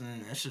 5s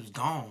and that shit was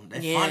gone.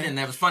 That Yeah. funding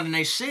that was funding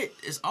their shit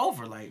is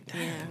over. Like,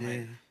 damn. Yeah.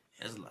 Like,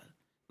 it's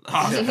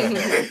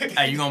like,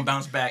 hey, you gonna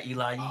bounce back,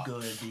 Eli? You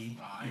good, B?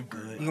 You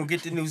good? You gonna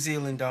get to New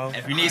Zealand, dog.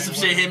 If you need some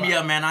shit, hit me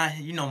up, man.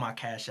 You know my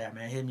Cash App,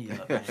 man. Hit me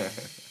up, man.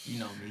 You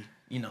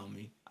know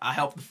me. I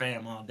help the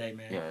fam all day,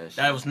 man. Yeah, that's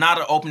that was not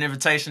an open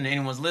invitation to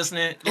anyone's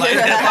listening. Like,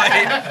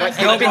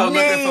 Don't go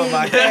looking for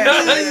my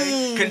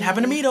cash. couldn't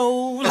happen to me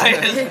though. Like,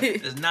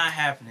 it's not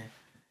happening.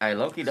 Hey,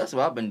 low-key, that's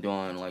what I've been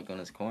doing, like, on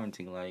this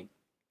quarantine. Like,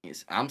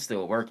 I'm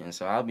still working,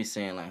 so I'll be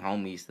seeing, like,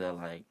 homies that,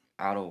 like,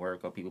 out of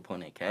work or people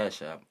putting their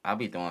cash up. I'll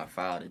be throwing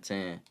 $5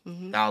 to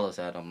 $10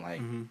 at them.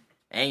 Like,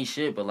 ain't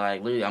shit, but,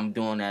 like, literally, I'm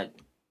doing that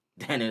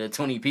then to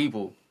 20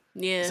 people.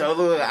 Yeah. So,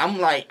 look,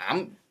 I'm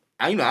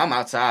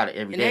outside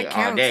every And day, that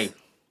all counts. day.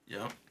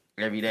 Yeah.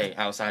 Every day,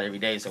 outside every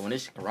day. So when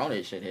this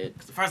corona shit hit,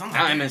 The first I'm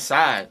I'm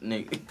inside,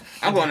 nigga.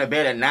 I'm going to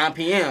bed at 9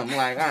 p.m. I'm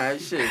like, all right,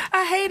 shit.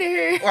 I hated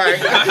her. Right.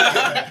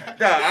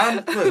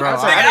 Look, Nigga,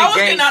 I was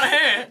getting out of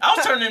hand. I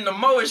was turning into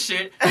Moa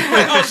shit.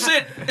 Like, oh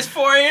shit, it's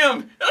 4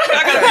 a.m.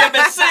 I gotta be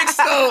up at 6.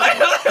 Like,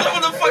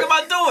 what the fuck am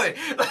I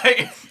doing?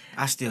 Like,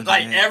 I still do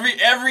like that.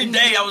 every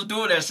day I was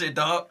doing that shit,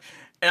 dog.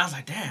 And I was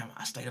like, damn,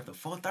 I stayed up to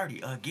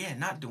 4:30 again,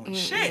 not doing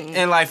shit.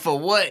 And like for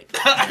what?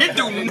 I didn't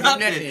do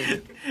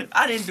nothing.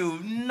 I didn't do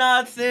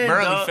nothing.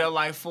 Barely dog. felt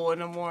like 4 in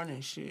the morning.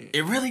 Shit.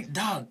 It really,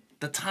 dog.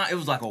 the time it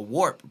was like a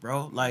warp,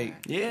 bro. Like,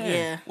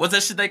 Yeah. what's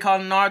that shit they call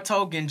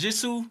Naruto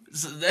Genjutsu?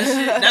 That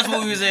shit, that's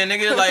what we was in,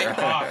 nigga. Like,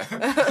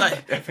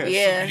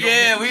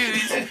 Yeah.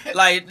 we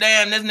like,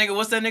 damn, this nigga,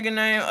 what's that nigga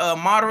name?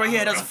 Madara, he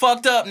had us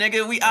fucked up,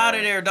 nigga. We out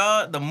of there,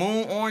 dog. The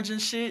moon orange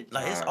and shit.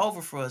 Like, it's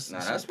over for us. Nah,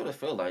 that's what it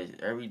feel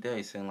like. Every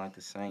day seem like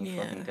the same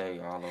fucking day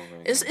all over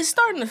again. It's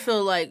starting to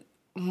feel like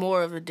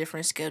more of a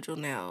different schedule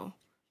now,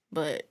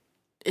 but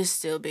it's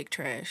still big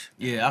trash.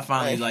 Yeah, I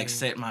finally like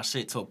set my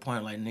shit to a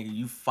point like, nigga,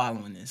 you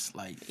following this.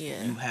 Like,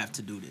 Yeah. you have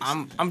to do this.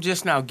 I'm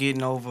just now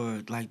getting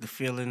over like the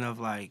feeling of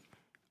like,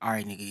 all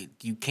right, nigga,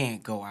 you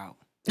can't go out.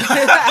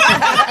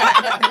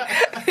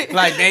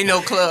 Like, ain't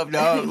no club,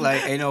 dog.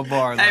 Like, ain't no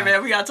bar. Hey like.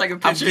 man, we gotta take a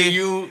picture of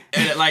you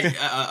in like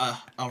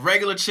a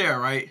regular chair,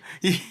 right?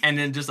 And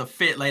then just a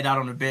fit laid out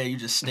on the bed. You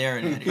just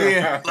staring at it.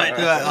 Yeah. Like,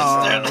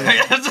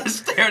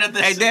 just staring at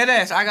this. Hey, shit.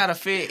 deadass, I got a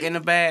fit in a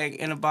bag,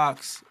 in a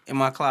box, in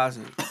my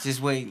closet,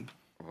 just waiting.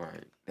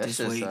 Right. That's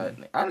Just just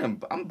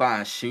waiting. I'm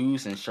buying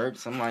shoes and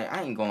shirts. I'm like,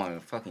 I ain't going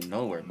fucking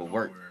nowhere but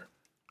work.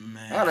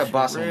 Man, I just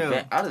bought some.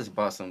 real. I just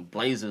bought some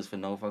blazers for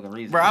no fucking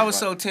reason. Bro, I was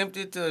so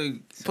tempted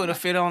to put a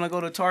fit on and go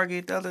to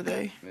Target the other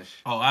day.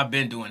 Oh, I've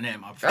been doing that,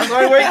 my That's the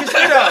only way you can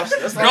shit off.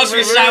 That's the only grocery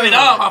way shopping. really-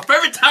 Oh, my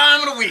favorite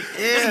time of the week.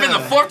 It's been the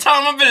Yeah. 4th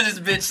time I've been in this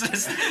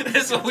bitch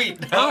this week.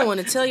 I don't want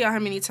to tell y'all how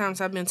many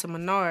times I've been to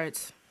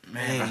Menards.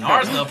 Man,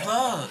 ours the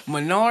plug.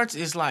 Menards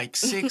is like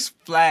Six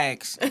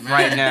Flags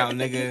right now,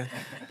 nigga.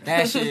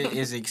 That shit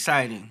is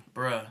exciting.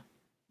 Bruh,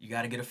 you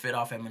gotta get a fit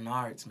off at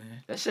Menards,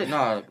 man. That shit,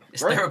 no.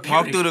 It's Right. therapeutic.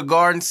 Walk through the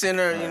garden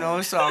center, you know,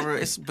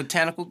 it's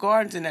botanical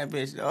gardens in that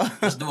bitch, though.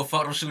 Let's do a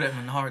photo shoot at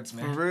Menards, For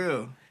man.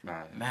 real.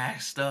 Nah,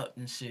 Maxed up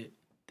and shit.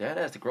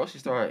 that the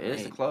grocery store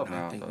is the club I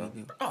now. think So.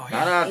 we do. Oh, Now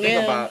yeah. that I think Yeah.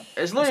 about it,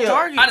 it's literally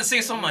Target. I done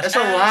seen so much it's a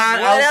line ass.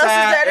 What else is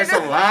outside. there to It's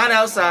a do? line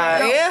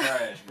outside.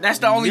 Yeah. That's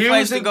the only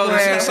place to Music go to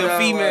see playing, some like,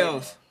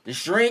 females. The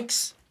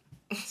shrinks,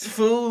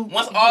 food.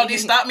 Once all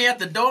these stopped me at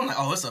the door, I'm like,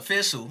 oh, it's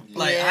official.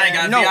 Like, I ain't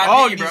got No, VIP,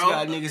 all these bro.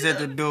 got niggas at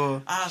the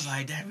door. I was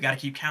like, damn, we gotta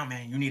keep count,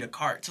 man. You need a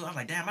cart, too. I was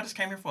like, damn, I just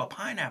came here for a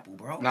pineapple,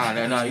 bro.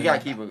 No, you gotta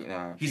keep it.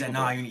 Nah, He's keep like, it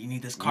nah, going. you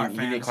need this cart, You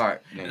fam. need a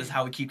cart. This is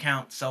how we keep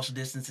count, social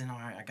distancing. All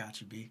right, I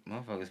got you, B.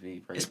 Motherfuckers be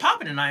It's crazy.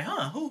 popping tonight,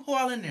 huh? Who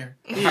all in there?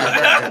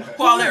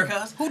 Who all there,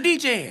 cuz? Who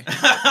DJing?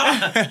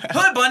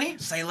 Hood Bunny,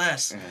 say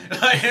less.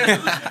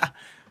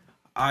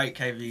 All right,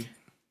 KV.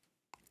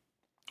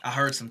 I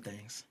heard some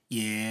things.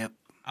 Yep.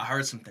 I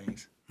heard some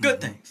things.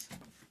 Good things.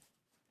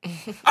 I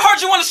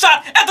heard you want a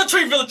shot at the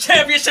Treeville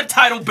Championship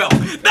title belt.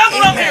 That's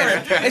what I'm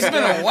hearing. It's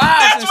been a while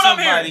That's since what I'm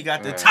somebody hearing.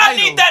 got the I title.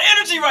 need that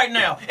energy right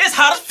now. It's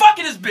hot as fuck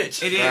in this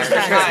bitch. It is. Hot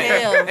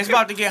as hell. It's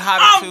about to get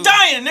hotter I'm too.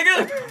 dying,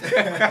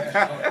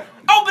 nigga.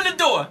 Open the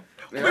door.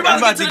 We're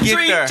about to get to the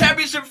Tree there.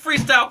 Championship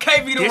Freestyle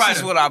KV the This writer.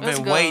 is what I've Let's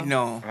been go. waiting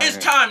on. It's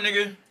time,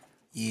 nigga.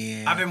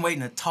 Yeah. I've been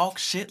waiting to talk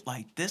shit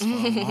like this for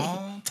a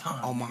long time.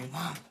 Oh my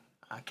mom.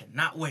 I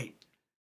cannot wait.